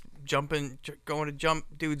starts going to jump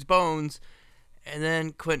dude's bones. And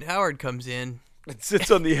then Clint Howard comes in. It sits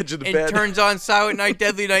on the edge of the bed. And turns on Silent Night,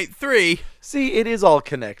 Deadly Night 3. See, it is all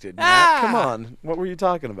connected, Matt. Come on. What were you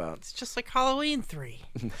talking about? It's just like Halloween 3.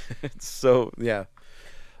 It's so, yeah.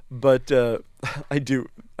 But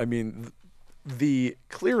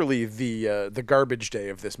clearly the garbage day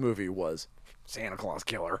of this movie was Santa Claus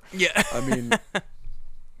Killer. Yeah. I mean,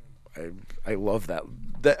 I love that.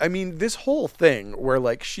 I mean, this whole thing where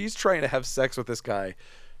like she's trying to have sex with this guy,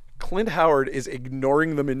 Clint Howard is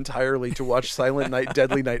ignoring them entirely to watch Silent Night,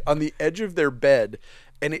 Deadly Night on the edge of their bed,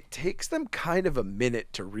 and it takes them kind of a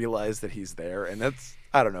minute to realize that he's there, and that's,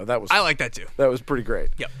 I don't know, I like that too. That was pretty great.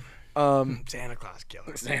 Yep. Santa Claus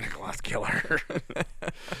Killer. Santa Claus Killer.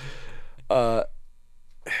 Yeah.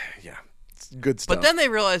 It's good stuff. But then they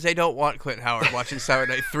realize they don't want Clint Howard watching Silent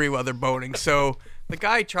Night 3 while they're boning, so the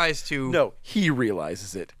guy tries to... No, he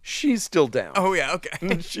realizes it. She's still down. Oh, yeah,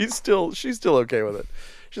 okay. She's still okay with it.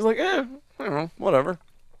 She's like, I don't know, whatever.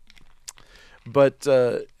 But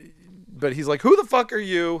he's like, who the fuck are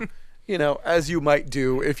you? You know, as you might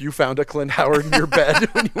do if you found a Clint Howard in your bed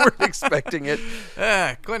when you weren't expecting it.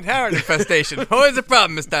 Clint Howard infestation. Always a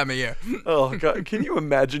problem this time of year. Oh, God. Can you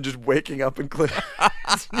imagine just waking up and Clint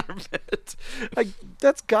Howard's in your bed? Like,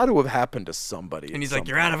 that's got to have happened to somebody. And he's like,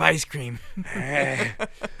 you're out of ice cream. Hey,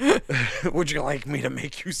 would you like me to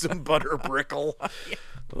make you some butter brickle? Yeah.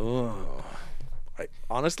 Oh.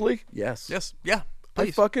 Honestly, yes. Yes, yeah. Please.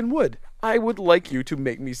 I fucking would. I would like you to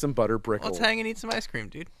make me some butter brickle. Let's hang and eat some ice cream,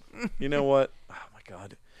 dude. You know what? Oh, my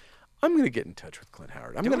God. I'm going to get in touch with Clint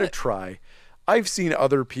Howard. I'm going to try. I've seen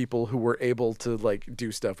other people who were able to, like,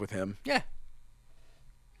 do stuff with him. Yeah.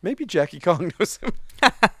 Maybe Jackie Kong knows him.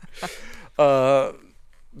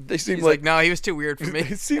 They seem like, no, he was too weird for me.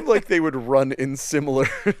 It seemed like they would run in similar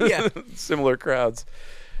similar crowds.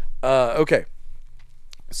 Okay.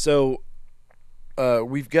 So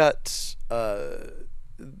we've got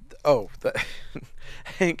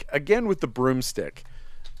Hank again with the broomstick.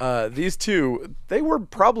 These two, they were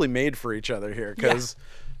probably made for each other here because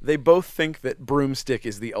they both think that broomstick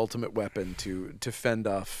is the ultimate weapon to fend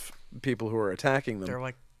off people who are attacking them. They're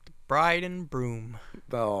like bride and broom.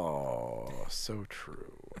 Oh, so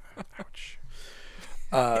true. Ouch.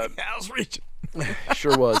 I was reaching.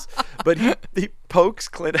 Sure was. But he pokes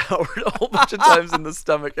Clint Howard a whole bunch of times in the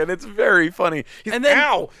stomach, and it's very funny. And then,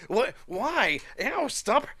 ow! What? Why? Ow!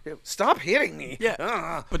 Stop hitting me!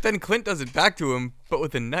 Yeah. But then Clint does it back to him, but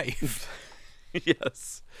with a knife.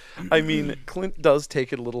 Yes. I mean, Clint does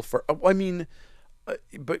take it a little far.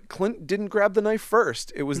 But Clint didn't grab the knife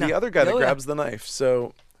first. It was the other guy that grabs the knife.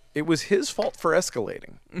 So it was his fault for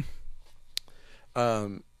escalating.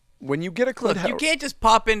 When you get a Clint Howard... You can't just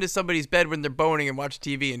pop into somebody's bed when they're boning and watch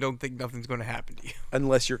TV and don't think nothing's going to happen to you.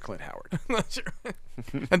 Unless you're Clint Howard.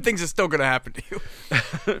 And things are still going to happen to you.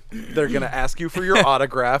 They're going to ask you for your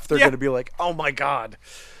autograph. They're going to be like, oh my God,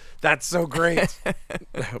 that's so great.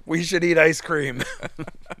 We should eat ice cream.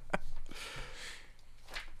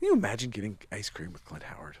 Can you imagine getting ice cream with Clint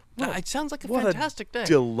Howard? It sounds like a fantastic day.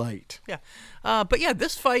 Delight. Yeah. But yeah,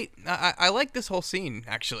 this fight, I like this whole scene,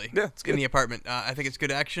 actually. Yeah, it's good. In the apartment. I think it's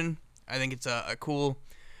good action. I think it's a cool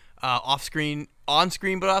on-screen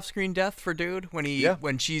but off-screen death for dude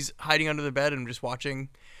when she's hiding under the bed and just watching.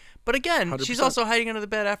 But again, 100%. She's also hiding under the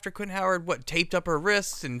bed after Clint Howard, taped up her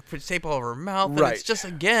wrists and put tape all over her mouth. Right. And it's just,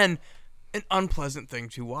 again, an unpleasant thing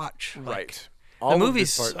to watch. Right. The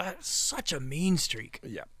movie's such a mean streak.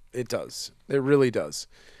 Yeah, it does. It really does.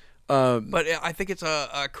 But I think it's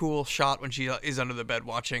a cool shot when she is under the bed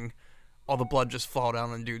watching all the blood just fall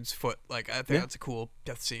down on dude's foot. Like, I think that's a cool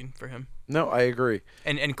death scene for him. No, I agree.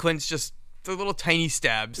 And Clint's just the little tiny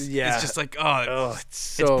stabs. Yeah. It's just like, it's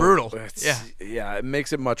so brutal. Yeah, it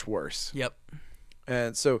makes it much worse. Yep.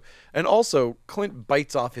 And also Clint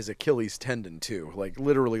bites off his Achilles tendon too, like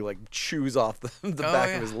literally like chews off the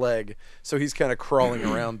back of his leg. So he's kind of crawling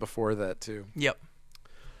around before that too. Yep.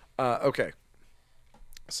 Okay.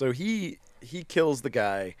 So he kills the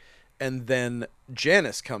guy, and then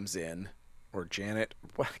Janice comes in, or Janet.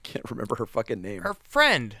 I can't remember her fucking name. Her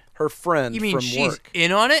friend. You mean from she's work.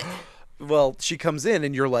 In on it? Well, she comes in,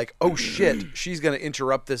 and you're like, oh shit, she's gonna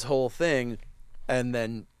interrupt this whole thing, and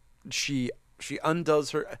then she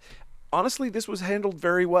undoes her. Honestly, this was handled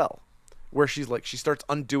very well, where she starts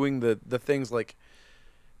undoing the things, like,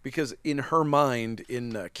 because in her mind,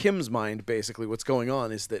 in Kim's mind, basically what's going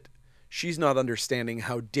on is that she's not understanding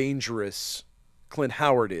how dangerous Clint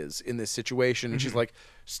Howard is in this situation, and she's like,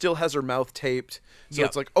 still has her mouth taped, so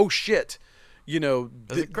it's like, oh shit,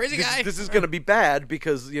 crazy guy. This is going to be bad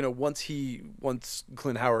because once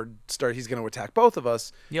Clint Howard starts, he's going to attack both of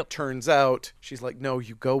us. Yep. Turns out she's like, no,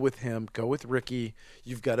 you go with him, go with Ricky.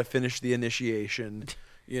 You've got to finish the initiation,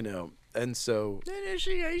 and so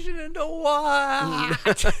initiation into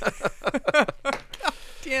what?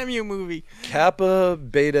 Damn you, movie. Kappa,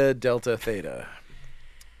 Beta, Delta, Theta.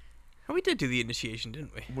 We did do the initiation,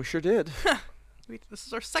 didn't we? We sure did. This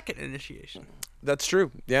is our second initiation. That's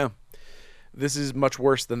true. Yeah. This is much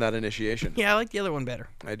worse than that initiation. Yeah, I like the other one better.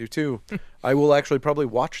 I do too. I will actually probably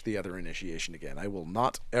watch the other initiation again. I will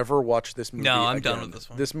not ever watch this movie again. No, I'm done with this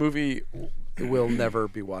one. This movie will never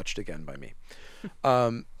be watched again by me.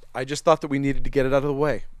 I just thought that we needed to get it out of the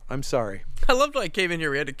way. I'm sorry. I loved when I came in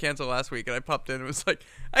here. We had to cancel last week, and I popped in and was like,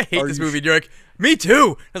 I hate this movie. And you're like, me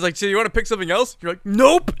too. I was like, so you want to pick something else? You're like,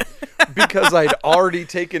 nope. Because I'd already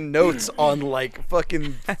taken notes on like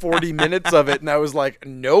fucking 40 minutes of it, and I was like,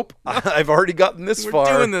 nope. I've already gotten this far.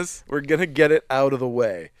 We're doing this. We're going to get it out of the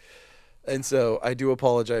way. And so I do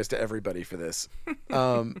apologize to everybody for this.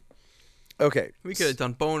 Okay. We could have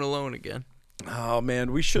done Bone Alone again. Oh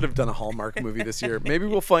man, we should have done a Hallmark movie this year. Maybe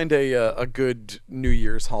we'll find a good New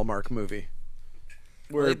Year's Hallmark movie.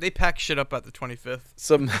 Where they pack shit up at the 25th.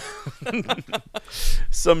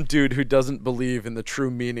 Some dude who doesn't believe in the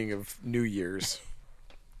true meaning of New Year's,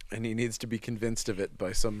 and he needs to be convinced of it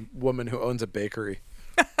by some woman who owns a bakery.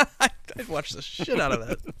 I'd watch the shit out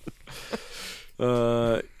of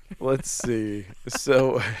that. Let's see.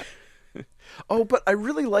 So. Oh, but I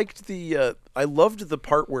really liked I loved the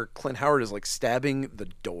part where Clint Howard is like stabbing the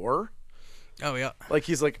door. Oh yeah. Like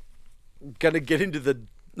he's like gonna get into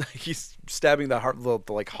he's stabbing the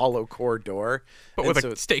like hollow core door. But with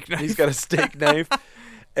a steak knife. He's got a steak knife.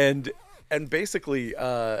 And basically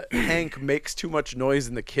Hank makes too much noise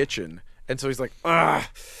in the kitchen. And so he's like, ah,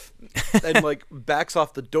 and like backs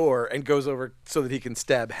off the door and goes over so that he can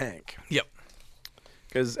stab Hank. Yep.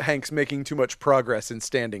 Because Hank's making too much progress in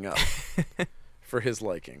standing up for his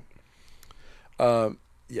liking.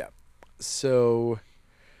 Yeah. So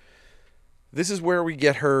this is where we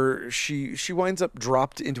get her. She winds up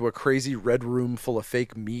dropped into a crazy red room full of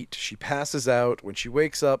fake meat. She passes out. When she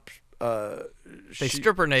wakes up, they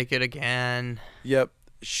strip her naked again. Yep.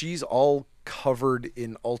 She's all covered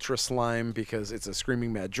in ultra slime because it's a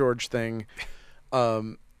Screaming Mad George thing.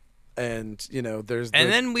 And, you know, there's... And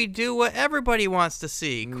then we do what everybody wants to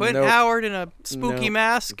see. Clint Howard in a spooky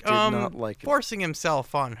mask not like forcing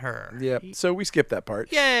himself on her. Yep. So we skip that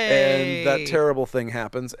part. Yay! And that terrible thing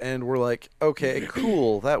happens, and we're like, okay,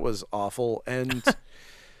 cool, that was awful. And...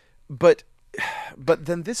 But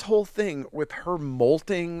then this whole thing with her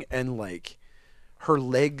molting and, like, her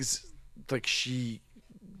legs, like, she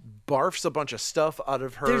barfs a bunch of stuff out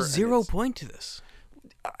of her. There's zero point to this.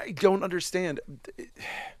 I don't understand.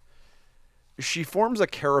 She forms a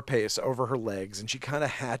carapace over her legs, and she kind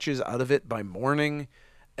of hatches out of it by morning,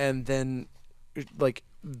 and then, like,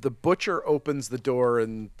 the butcher opens the door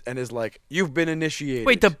and is like, "You've been initiated."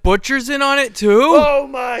 Wait, the butcher's in on it too? Oh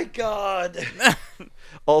my god!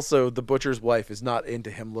 Also, the butcher's wife is not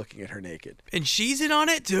into him looking at her naked. And she's in on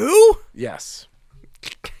it too? Yes.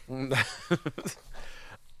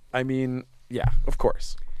 I mean, yeah, of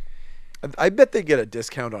course. I bet they get a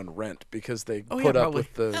discount on rent because they put up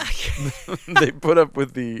with the they put up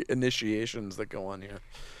with the initiations that go on here.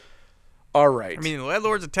 All right. I mean, the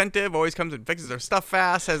landlord's attentive, always comes and fixes their stuff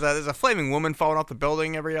fast. There's a flaming woman falling off the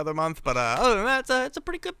building every other month, but other than that, it's a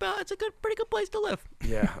pretty good place to live.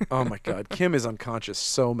 Yeah. Oh my God, Kim is unconscious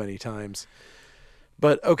so many times.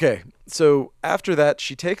 But okay, so after that,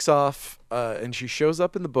 she takes off and she shows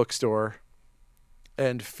up in the bookstore,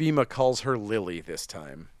 and FEMA calls her Lily this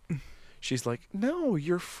time. She's like, "No,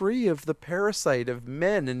 you're free of the parasite of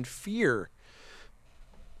men and fear."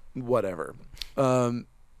 Whatever.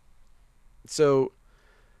 So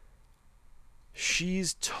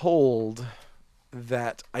she's told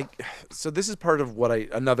that so this is part of what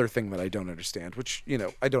another thing that I don't understand, which, you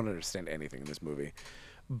know, I don't understand anything in this movie,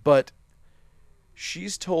 but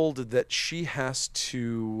she's told that she has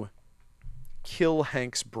to kill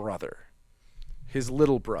Hank's brother, his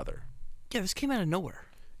little brother. Yeah, this came out of nowhere.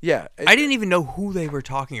 Yeah. I didn't even know who they were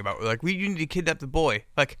talking about. Like, you need to kidnap the boy.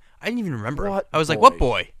 Like, I didn't even remember. I was like, what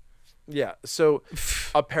boy? Yeah, so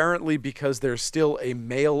apparently because there's still a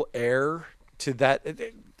male heir to that,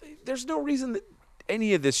 there's no reason that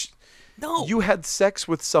any of this... No. You had sex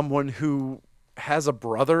with someone who has a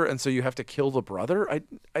brother, and so you have to kill the brother?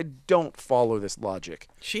 I don't follow this logic.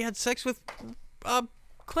 She had sex with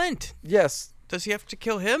Clint. Yes. Does he have to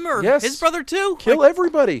kill him or yes. his brother too? Kill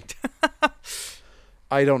everybody.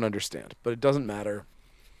 I don't understand, but it doesn't matter.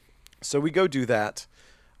 So we go do that.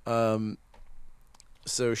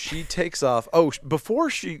 So she takes off. Oh, before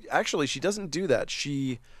she doesn't do that.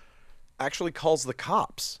 She actually calls the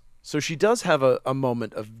cops. So she does have a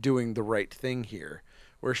moment of doing the right thing here,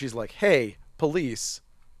 where she's like, "Hey, police,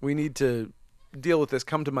 we need to deal with this.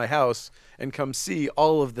 Come to my house and come see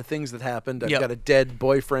all of the things that happened. I've got a dead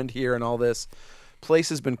boyfriend here and all this. Place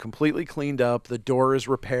has been completely cleaned up. The door is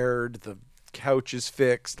repaired. The couch is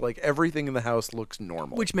fixed. Like, everything in the house looks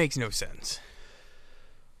normal." Which makes no sense.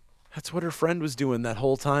 That's what her friend was doing that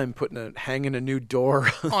whole time, hanging a new door.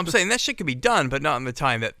 Oh, I'm saying that shit could be done, but not in the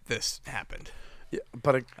time that this happened. Yeah,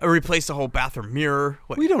 but I replaced the whole bathroom mirror.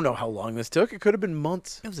 We don't know how long this took. It could have been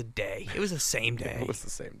months. It was a day. It was the same day. It was the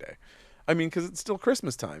same day. I mean, because it's still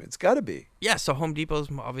Christmas time. It's got to be. Yeah, so Home Depot's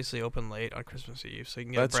obviously open late on Christmas Eve, so you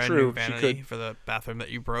can get That's a brand true. new vanity for the bathroom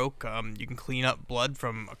that you broke. You can clean up blood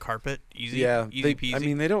from a carpet. Easy, easy peasy. I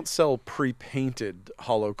mean, they don't sell pre-painted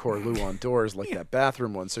hollow core Luan doors like that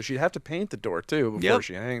bathroom one, so she'd have to paint the door, too, before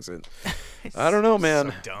she hangs it. I don't know,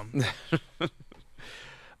 man. So dumb.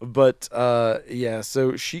 But, yeah,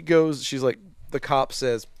 so she goes, she's like, the cop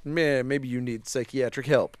says, maybe you need psychiatric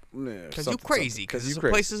help. Because you're crazy. Because the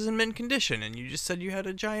place is in mint condition, and you just said you had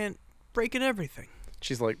a giant break in everything.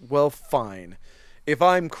 She's like, well, fine. If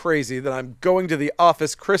I'm crazy, then I'm going to the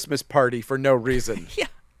office Christmas party for no reason. Yeah.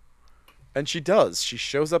 And she does. She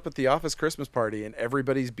shows up at the office Christmas party, and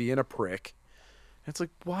everybody's being a prick. And it's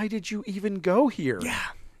like, why did you even go here? Yeah.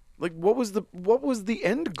 Like, what was the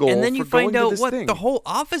end goal? And then you find out what thing? the whole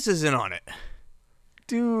office is in on it.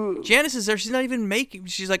 Dude. Janice is there. She's not even making.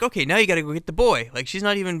 She's like, okay, now you got to go get the boy. Like, she's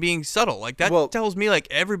not even being subtle. Like, that tells me, like,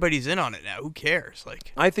 everybody's in on it now. Who cares?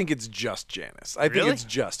 Like, I think it's just Janice. I think it's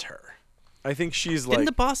just her. I think she's like. Didn't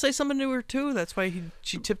the boss say something to her too? That's why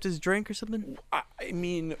she tipped his drink or something. I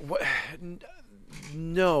mean, what?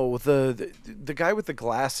 No, the guy with the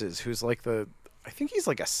glasses, who's like I think he's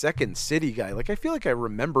like a Second City guy. Like, I feel like I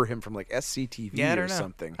remember him from like SCTV or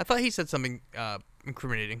something. I thought he said something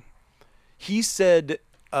incriminating. He said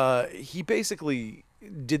he basically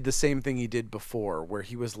did the same thing he did before, where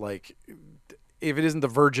he was like, if it isn't the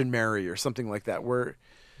Virgin Mary or something like that, where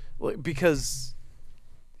because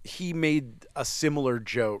he made a similar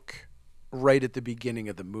joke right at the beginning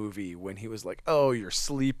of the movie when he was like, "Oh, you're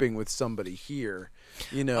sleeping with somebody here,"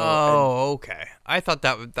 you know. Oh, okay. I thought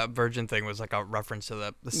that virgin thing was like a reference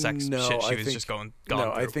to the sex shit she was just gone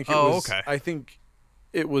through. I think it was. Okay. I think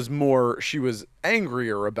it was more she was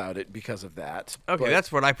angrier about it because of that. Okay,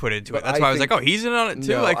 that's what I put into it. That's why I was like, oh, he's in on it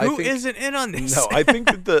too. Like, who isn't in on this? No, I think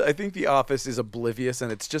that the office is oblivious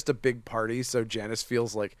and it's just a big party. So Janice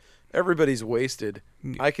feels like everybody's wasted.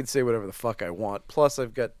 I can say whatever the fuck I want. Plus,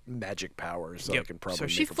 I've got magic powers, so I can probably. So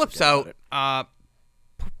she flips out,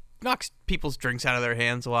 knocks people's drinks out of their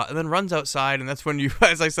hands a lot, and then runs outside. And that's when you,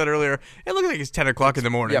 as I said earlier, it looks like it's 10 o'clock in the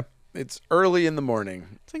morning. Yep, it's early in the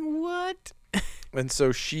morning. It's like, what? And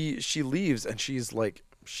so she leaves and she's like,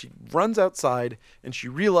 she runs outside and she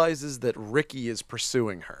realizes that Ricky is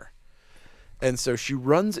pursuing her. And so she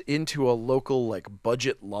runs into a local like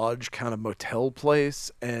budget lodge kind of motel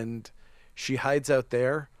place and she hides out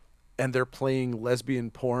there and they're playing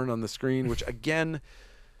lesbian porn on the screen, which again,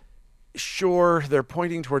 sure, they're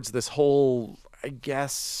pointing towards this whole, I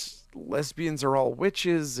guess, lesbians are all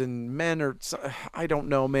witches and men are, I don't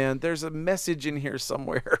know, man. There's a message in here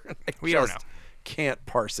somewhere. We don't know. Can't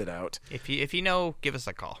parse it out. If you know, give us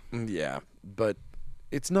a call. Yeah, but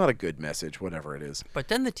it's not a good message, whatever it is. But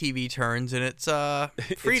then the TV turns and it's Frida.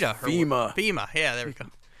 It's FEMA. FEMA, yeah, there we go.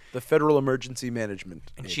 The Federal Emergency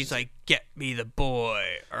Management And Agency. She's like, get me the boy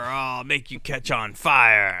or I'll make you catch on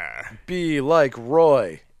fire. Be like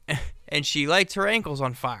Roy. And she lights her ankles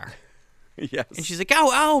on fire. Yes. And she's like,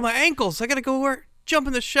 ow, my ankles. I gotta go jump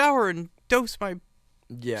in the shower and dose my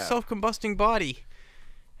self-combusting body.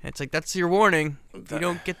 And it's like, that's your warning. If you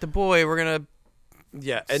don't get the boy, we're going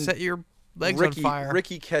to set your legs on fire.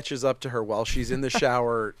 Ricky catches up to her while she's in the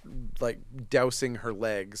shower, like dousing her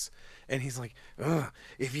legs. And he's like,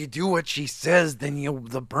 if you do what she says, then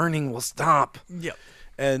the burning will stop. Yep.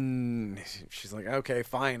 And she's like, okay,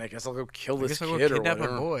 fine. I guess I'll go kill this kid or whatever. Kidnap my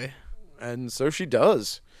boy. And so she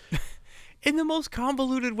does. In the most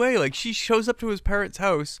convoluted way. Like, she shows up to his parents'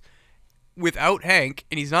 house without Hank,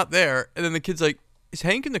 and he's not there. And then the kid's like, is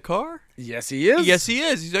Hank in the car? Yes, he is. Yes, he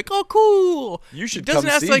is. He's like, oh, cool. You should come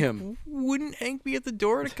see him. Wouldn't Hank be at the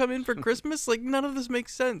door to come in for Christmas? Like, none of this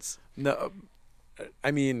makes sense. No,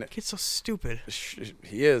 I mean... Kid's so stupid.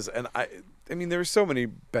 He is. And I mean, there's so many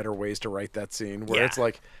better ways to write that scene where it's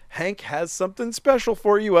like, Hank has something special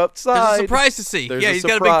for you outside. There's a surprise to see. He's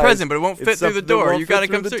got a big present, but it won't fit through the door. You got to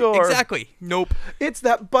come through. Exactly. Nope. It's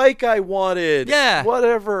that bike I wanted. Yeah.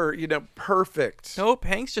 Whatever. Perfect. Nope.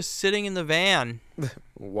 Hank's just sitting in the van.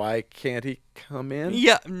 Why can't he come in?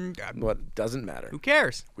 Yeah. What? Doesn't matter. Who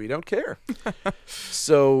cares? We don't care.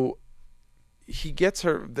 So he gets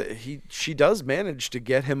her. She does manage to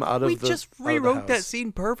get him out of the. We just rewrote that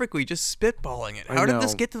scene perfectly, just spitballing it. How did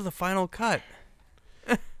this get to the final cut?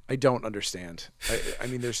 I don't understand. I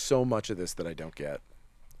mean, there's so much of this that I don't get.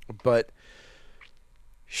 But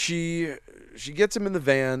she gets him in the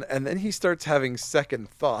van, and then he starts having second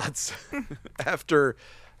thoughts after.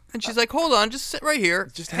 And she's like, hold on, just sit right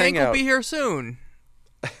here. Just hang out. Hank will be here soon.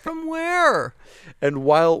 From where? And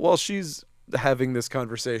while she's having this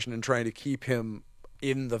conversation and trying to keep him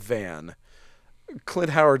in the van, Clint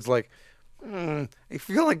Howard's like, I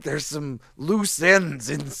feel like there's some loose ends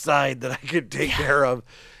inside that I could take care of.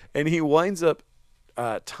 And he winds up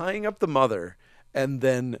tying up the mother and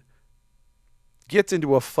then gets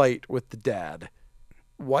into a fight with the dad.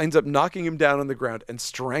 Winds up knocking him down on the ground and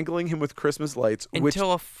strangling him with Christmas lights.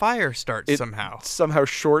 Until a fire starts somehow. Somehow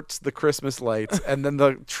shorts the Christmas lights, and then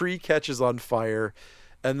the tree catches on fire,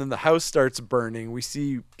 and then the house starts burning. We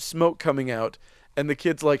see smoke coming out, and the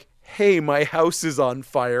kid's like, hey, my house is on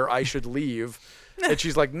fire. I should leave. And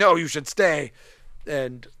she's like, no, you should stay.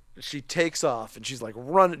 And she takes off, and she's like,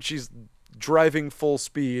 run. She's driving full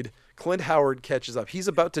speed. Clint Howard catches up. He's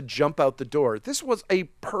about to jump out the door. This was a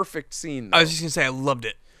perfect scene, though. I was just going to say, I loved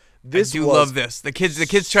it. I love this. The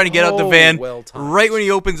kid's trying to get out the van. Right when he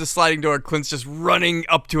opens the sliding door, Clint's just running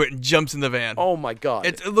up to it and jumps in the van. Oh, my God.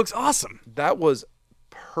 It looks awesome. That was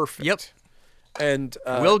perfect. Yep. And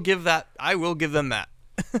I will give them that.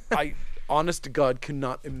 I, honest to God,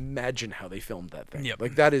 cannot imagine how they filmed that thing. Yep.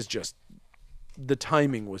 Like, that is just, the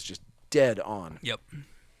timing was just dead on. Yep.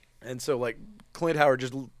 And so, like, Clint Howard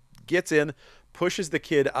just gets in, pushes the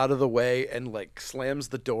kid out of the way, and like slams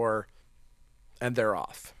the door, and they're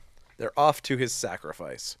off. They're off to his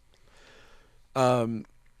sacrifice.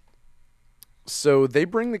 So they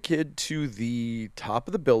bring the kid to the top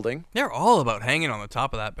of the building. They're all about hanging on the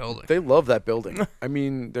top of that building. They love that building. I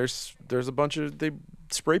mean, there's a bunch of they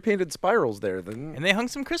spray painted spirals there. And they hung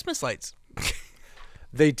some Christmas lights.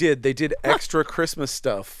 They did extra Christmas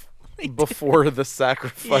stuff before the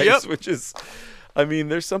sacrifice, which is, I mean,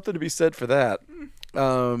 there's something to be said for that.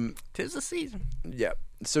 'Tis the season. Yeah.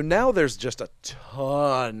 So now there's just a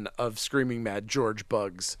ton of Screaming Mad George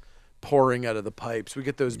bugs pouring out of the pipes. We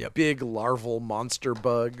get those big larval monster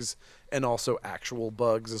bugs and also actual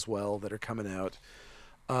bugs as well that are coming out.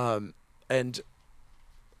 And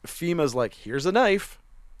FEMA's like, here's a knife.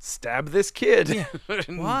 Stab this kid. Yeah.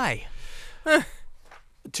 Why?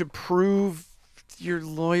 To prove your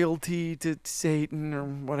loyalty to Satan or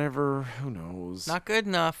whatever. Who knows? Not good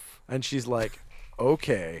enough. And she's like,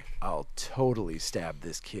 okay, I'll totally stab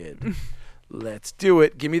this kid. Let's do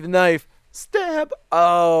it. Give me the knife. Stab.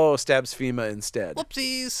 Oh, stabs FEMA instead.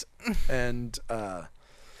 Whoopsies. And so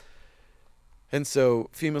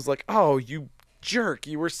FEMA's like, oh, you jerk.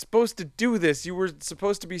 You were supposed to do this. You were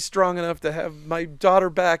supposed to be strong enough to have my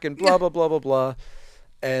daughter back and blah, blah, blah, blah, blah.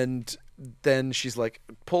 And then she's like,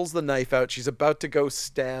 pulls the knife out. She's about to go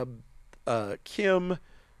stab Kim,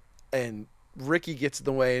 and Ricky gets in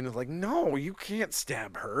the way and is like, no, you can't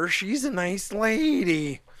stab her. She's a nice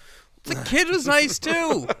lady. The kid was nice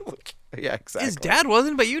too. Yeah, exactly. His dad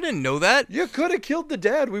wasn't, but you didn't know that. You could have killed the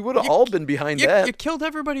dad. We would have all been behind that. You killed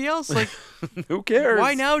everybody else. Like, who cares?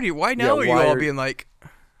 Why now? Are you all being like,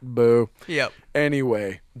 boo? Yep.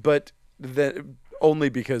 Anyway, but then only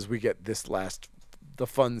because we get the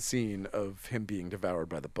fun scene of him being devoured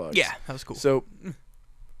by the bugs. Yeah, that was cool. So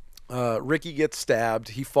Ricky gets stabbed.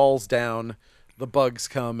 He falls down. The bugs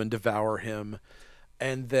come and devour him,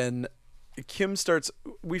 and then Kim starts.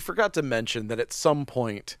 We forgot to mention that at some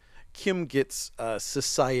point, Kim gets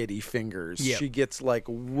society fingers. Yep. She gets like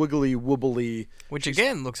wiggly wobbly, which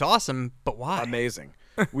again looks awesome, but why? Amazing.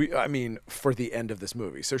 I mean, for the end of this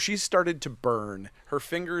movie. So she's started to burn. Her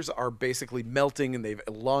fingers are basically melting and they've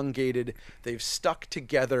elongated. They've stuck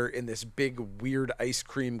together in this big weird ice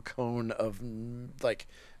cream cone of like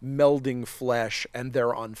melding flesh, and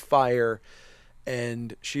they're on fire.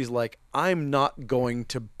 And she's like, I'm not going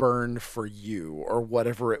to burn for you, or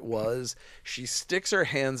whatever it was. She sticks her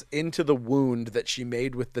hands into the wound that she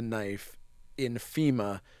made with the knife in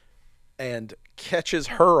FEMA and catches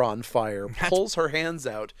her on fire, pulls her hands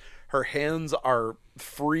out. Her hands are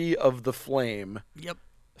free of the flame. Yep.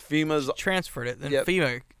 FEMA's she transferred it, then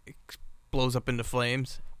FEMA blows up into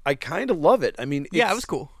flames. I kind of love it. I mean, it was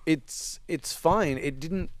cool. It's fine. It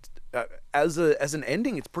didn't... as an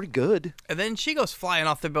ending, it's pretty good. And then she goes flying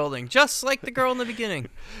off the building, just like the girl in the beginning.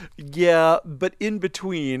 Yeah, but in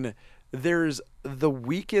between, there's the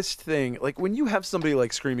weakest thing. Like, when you have somebody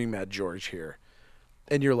like Screaming Mad George here,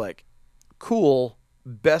 and you're like, cool,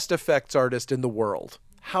 best effects artist in the world.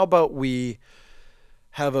 How about we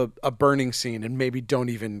have a burning scene and maybe don't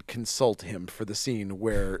even consult him for the scene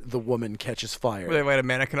where the woman catches fire? Where they light a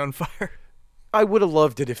mannequin on fire? I would have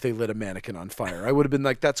loved it if they lit a mannequin on fire. I would have been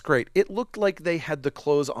like, that's great. It looked like they had the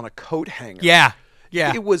clothes on a coat hanger. Yeah.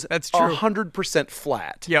 It was that's true. 100%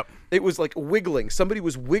 flat. Yep. It was like wiggling. Somebody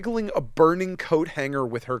was wiggling a burning coat hanger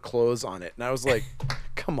with her clothes on it. And I was like,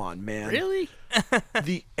 come on, man. Really?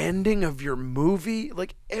 The ending of your movie,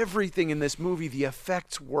 like everything in this movie, the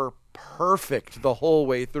effects were perfect the whole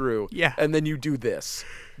way through. Yeah. And then you do this.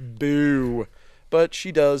 Boo. But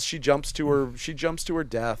she does. She jumps to her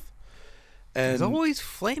death. And there's always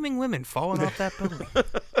flaming women falling off that building.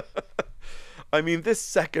 I mean, this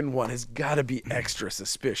second one has got to be extra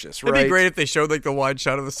suspicious, right? It'd be great if they showed like the wide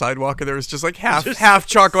shot of the sidewalk and there was just like half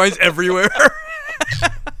chalk lines everywhere.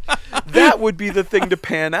 That would be the thing to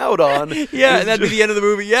pan out on. Yeah, and that'd be the end of the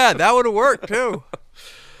movie. Yeah, that would have worked too.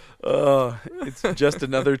 It's just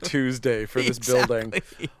another Tuesday for this building.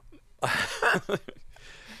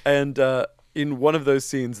 And in one of those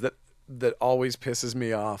scenes that always pisses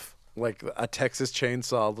me off, like a Texas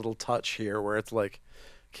Chainsaw little touch here where it's like,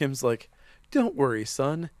 Kim's like, don't worry,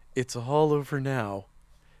 son. It's all over now.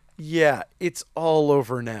 Yeah, it's all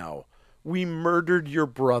over now. We murdered your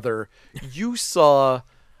brother. You saw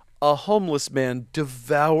a homeless man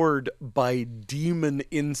devoured by demon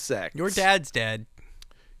insects. Your dad's dead.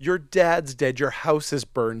 Your dad's dead. Your house is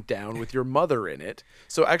burned down with your mother in it.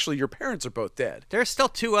 So actually, your parents are both dead. There's still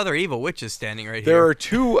two other evil witches standing right here. There are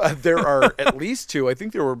two. There are at least two. I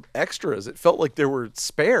think there were extras. It felt like there were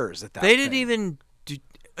spares at that. They didn't even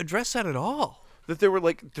address that at all. That there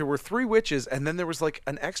were three witches, and then there was like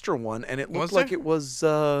an extra one, and it looked like it was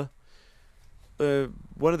one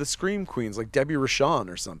of the Scream Queens, like Debbie Rochon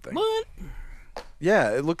or something. What? Yeah,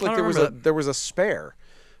 it looked like there was a spare.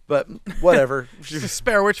 But whatever. She's a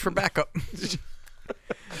spare witch for backup.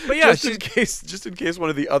 But yeah, just in case one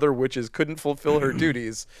of the other witches couldn't fulfill her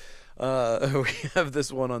duties, we have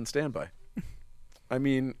this one on standby. I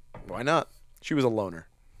mean, why not? She was a loner.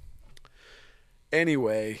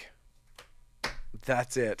 Anyway,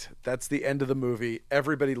 that's it. That's the end of the movie.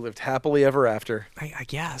 Everybody lived happily ever after. I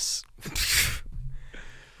guess.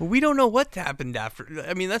 We don't know what happened after.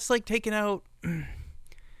 I mean, that's like taking out.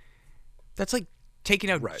 That's like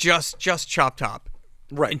taking out just Chop Top,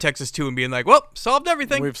 in Texas 2, and being like, "Well, solved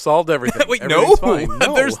everything. We've solved everything." Wait, no.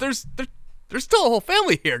 There's still a whole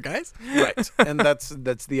family here, guys. Right, and that's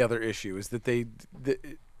the other issue is that they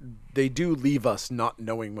do leave us not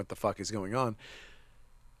knowing what the fuck is going on.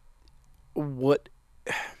 What?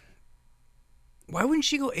 Why wouldn't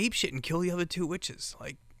she go apeshit and kill the other two witches?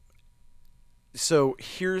 Like, so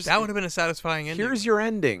that would have been a satisfying ending. Here's your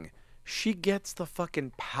ending. She gets the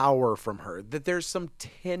fucking power from her. That there's some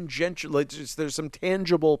there's some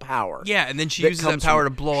tangible power. Yeah, and then she uses that power to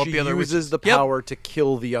blow up the other witches. She uses the power to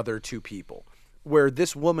kill the other two people. Where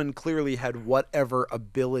this woman clearly had whatever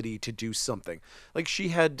ability to do something. Like she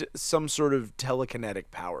had some sort of telekinetic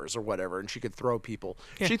powers or whatever, and she could throw people.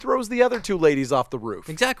 Yeah. She throws the other two ladies off the roof.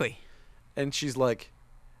 Exactly. And she's like,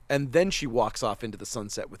 and then she walks off into the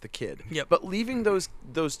sunset with the kid. Yep. But leaving those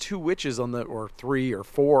two witches on or 3 or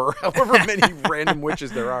 4, however many random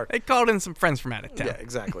witches there are. They called in some friends from out of town. Yeah,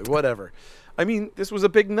 exactly. Whatever. I mean, this was a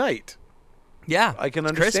big night. Yeah. I can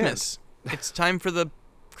understand. Christmas. It's time for the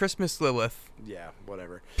Christmas Lilith. Yeah,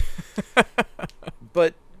 whatever.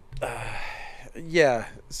 But yeah,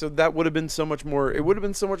 so that would have been so much more. It would have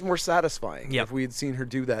been so much more satisfying if we had seen her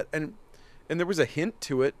do that. And there was a hint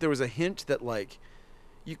to it. There was a hint that like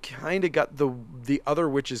you kind of got the other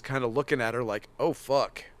witches kind of looking at her like, oh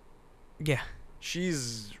fuck. Yeah. She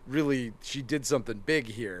did something big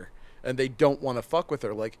here, and they don't want to fuck with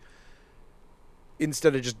her. Like,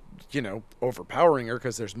 instead of just, overpowering her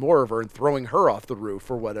because there's more of her and throwing her off the roof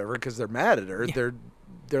or whatever because they're mad at her,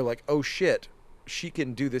 they're like, oh shit, she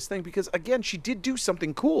can do this thing because, again, she did do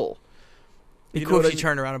something cool. It'd be cool if she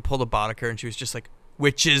turned around and pulled a Boddicker and she was just like,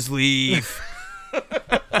 witches leave.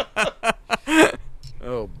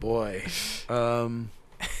 Oh boy.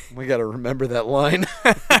 We got to remember that line.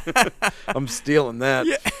 I'm stealing that.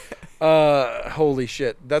 Yeah. Holy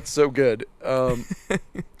shit. That's so good.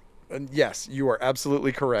 And yes, you are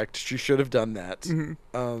absolutely correct. She should have done that.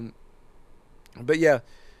 Mm-hmm. But yeah,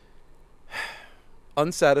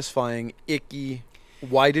 unsatisfying, icky.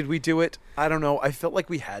 Why did we do it? I don't know. I felt like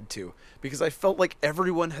we had to because I felt like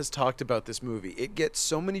everyone has talked about this movie. It gets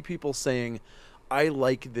so many people saying, I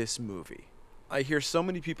like this movie. I hear so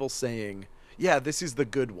many people saying, yeah, this is the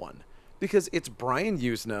good one. Because it's Brian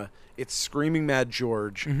Yuzna, it's Screaming Mad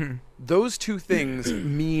George. Mm-hmm. Those two things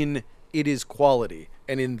mean it is quality.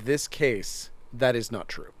 And in this case, that is not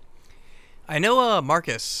true. I know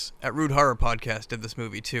Marcus at Rude Horror Podcast did this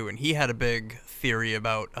movie too, and he had a big theory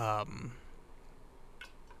about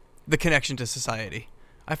the connection to society.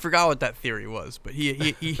 I forgot what that theory was, but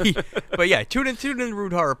he but yeah, tune in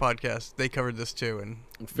Rude Horror Podcast. They covered this too, and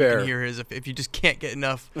fair. You can hear his if you just can't get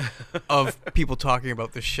enough of people talking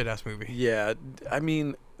about this shit ass movie. Yeah, I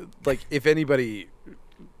mean, like if anybody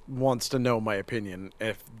wants to know my opinion,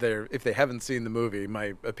 if they haven't seen the movie,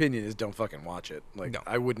 my opinion is don't fucking watch it. Like no.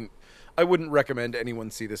 I wouldn't recommend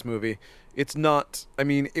anyone see this movie. It's not. I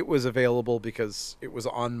mean, it was available because it was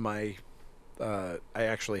on my. I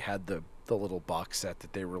actually had the little box set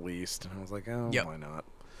that they released, and I was like, oh, why not?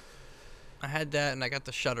 I had that, and I got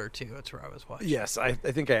the Shudder too. That's where I was watching. Yes, I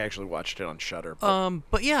think I actually watched it on Shudder.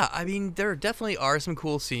 But yeah, I mean, there definitely are some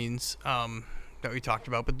cool scenes that we talked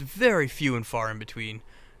about, but very few and far in between.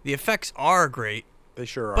 The effects are great. They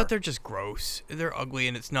sure are. But they're just gross. They're ugly,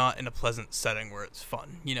 and it's not in a pleasant setting where it's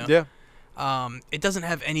fun, Yeah. It doesn't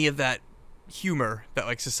have any of that humor that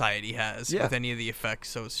like Society has with any of the effects,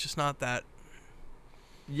 so it's just not that.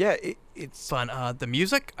 Yeah, it's fun. The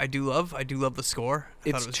music I do love. I do love the score.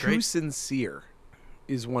 I thought it was too great. sincere.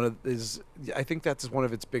 I think that's one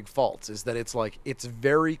of its big faults is that it's like it's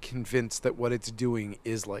very convinced that what it's doing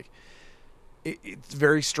is like it's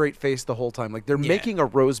very straight faced the whole time. Like they're making a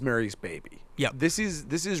Rosemary's Baby. Yeah, this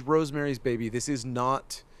is Rosemary's Baby. This is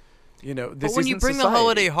not, this. But when you bring the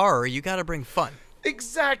holiday horror, you got to bring fun.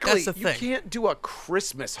 Exactly. That's the thing. You can't do a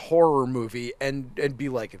Christmas horror movie and be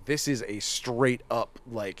like, this is a straight up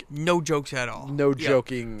like no jokes at all. No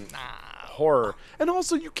joking horror. And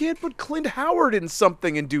also, you can't put Clint Howard in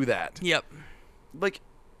something and do that. Yep. Like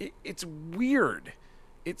it's weird.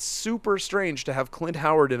 It's super strange to have Clint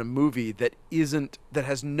Howard in a movie that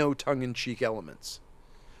has no tongue-in-cheek elements.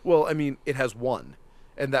 Well, I mean, it has one.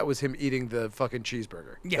 and that was him eating the fucking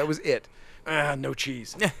cheeseburger. Yeah. That was it. No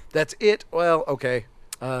cheese. That's it. Well, okay.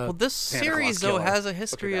 Well, this series, though, has a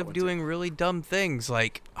history of doing really dumb things,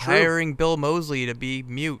 like True. hiring Bill Moseley to be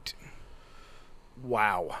mute.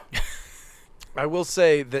 Wow. I will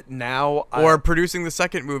say that now... Or producing the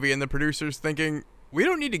second movie and the producers thinking, we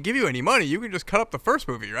don't need to give you any money. You can just cut up the first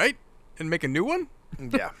movie, right? And make a new one?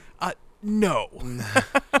 Yeah. No.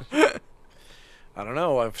 I don't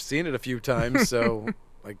know. I've seen it a few times, so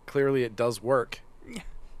like clearly it does work.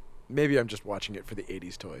 Maybe I'm just watching it for the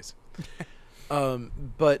 80s toys.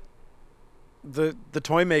 But the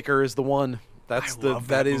Toy Maker is the one. That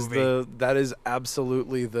is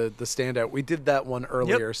absolutely the standout. We did that one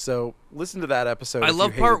earlier, so listen to that episode. I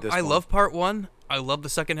love part 1. I love the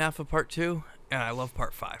second half of part 2, and I love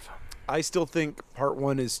part 5. I still think part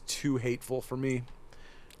 1 is too hateful for me.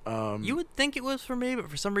 You would think it was for me, but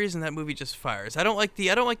for some reason that movie just fires. I don't like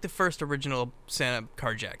the first original Santa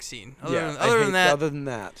carjack scene. Other than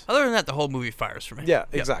that, the whole movie fires for me. Yeah,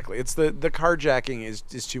 exactly. It's the carjacking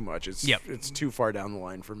is too much. It's too far down the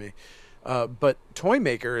line for me. But Toy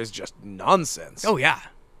Maker is just nonsense. Oh yeah,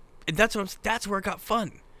 and that's where it got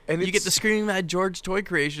fun. And you get the Screaming Mad George toy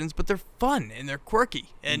creations, but they're fun and they're quirky,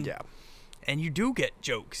 and you do get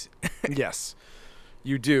jokes. Yes,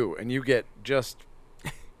 you do, and you get just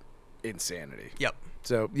insanity. Yep.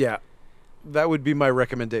 So yeah, that would be my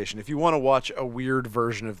recommendation. If you want to watch a weird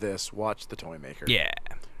version of this, watch the Toy Maker. Yeah,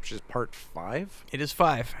 which is part 5. It is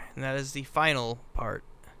 5, and that is the final part.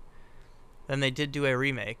 Then they did do a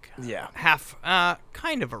remake. Yeah.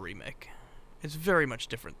 Kind of a remake. It's very much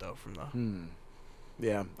different, though, from the...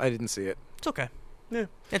 Yeah, I didn't see it. It's okay. Yeah.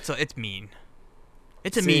 It's mean.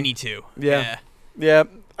 It's a meanie, too. Yeah. Yeah,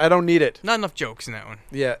 I don't need it. Not enough jokes in that one.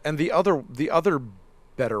 Yeah, and the other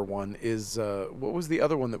better one is... what was the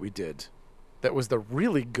other one that we did? That was the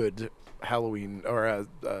really good Halloween... or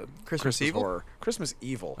Christmas Evil? horror. Christmas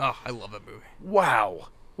Evil. Oh, I love that movie. Wow.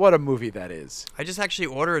 What a movie that is. I just actually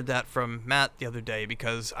ordered that from Matt the other day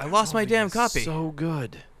because I lost my damn copy. So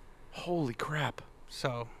good. Holy crap.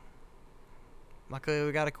 So, luckily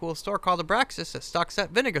we got a cool store called Abraxas that stocks that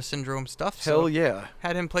Vinegar Syndrome stuff. Hell yeah.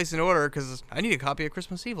 Had him place an order because I need a copy of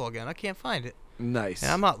Christmas Evil again. I can't find it. Nice.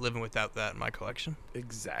 And I'm not living without that in my collection.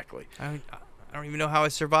 Exactly. I don't even know how I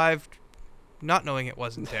survived not knowing it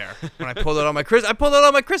wasn't there. When I pulled out all my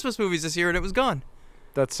Christmas movies this year and it was gone.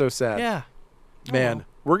 That's so sad. Yeah. Man,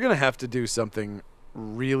 we're going to have to do something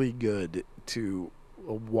really good to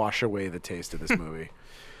wash away the taste of this movie.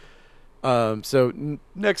 So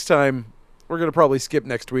next time, we're going to probably skip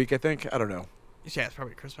next week, I think. I don't know. Yeah, it's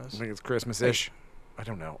probably Christmas. I think it's Christmas-ish. I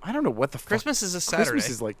don't know. I don't know what the fuck. Christmas is a Saturday. Christmas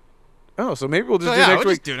is like... Oh, so maybe we'll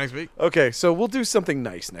just do next week. Okay, so we'll do something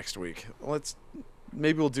nice next week.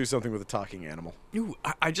 Maybe we'll do something with a talking animal. Ooh,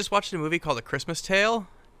 I just watched a movie called A Christmas Tale.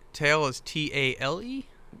 Tale is T-A-L-E?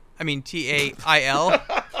 I mean, T-A-I-L.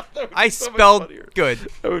 I spelled good.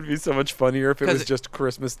 That would be so much funnier if it was just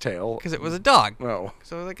Christmas Tale. Because it was a dog. Oh.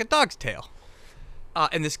 So like a dog's tail.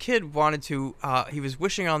 And this kid wanted to, he was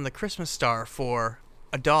wishing on the Christmas star for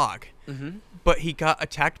a dog. Mm-hmm. But he got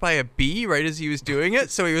attacked by a bee right as he was doing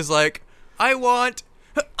it. So he was like, I want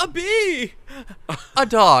a bee. A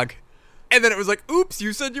dog. And then it was like, oops,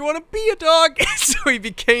 you said you want to be a dog. So he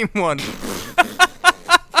became one.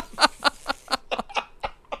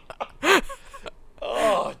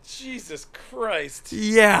 Oh, Jesus Christ.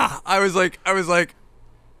 Yeah. I was like,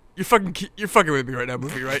 you're fucking with me right now,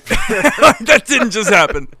 movie, right? That didn't just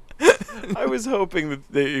happen. I was hoping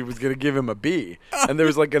that he was going to give him a bee, and there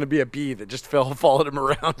was like going to be a bee that just followed him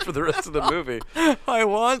around for the rest of the movie. I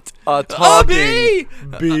want a talking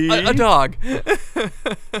bee. A dog.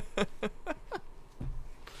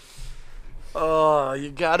 Oh,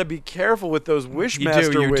 you got to be careful with those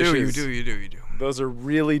Wishmaster wishes. You do. Those are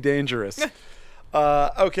really dangerous.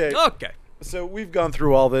 Okay. Okay. So we've gone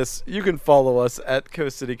through all this. You can follow us at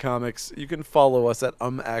Coast City Comics. You can follow us at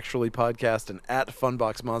Actually Podcast and at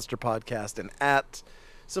Funbox Monster Podcast and at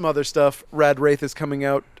some other stuff. Rad Wraith is coming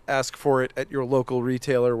out. Ask for it at your local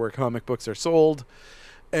retailer where comic books are sold.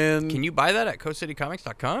 And can you buy that at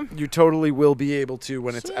coastcitycomics.com? You totally will be able to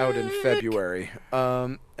when it's out in February.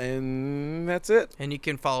 And that's it. And you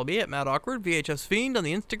can follow me at Matt Awkward, VHS Fiend on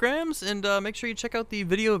the Instagrams, and make sure you check out the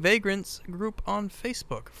Video Vagrants group on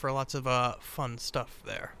Facebook for lots of fun stuff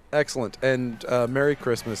there. Excellent. And Merry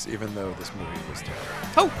Christmas, even though this movie was terrible.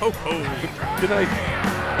 Ho, ho, ho. Good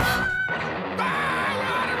night.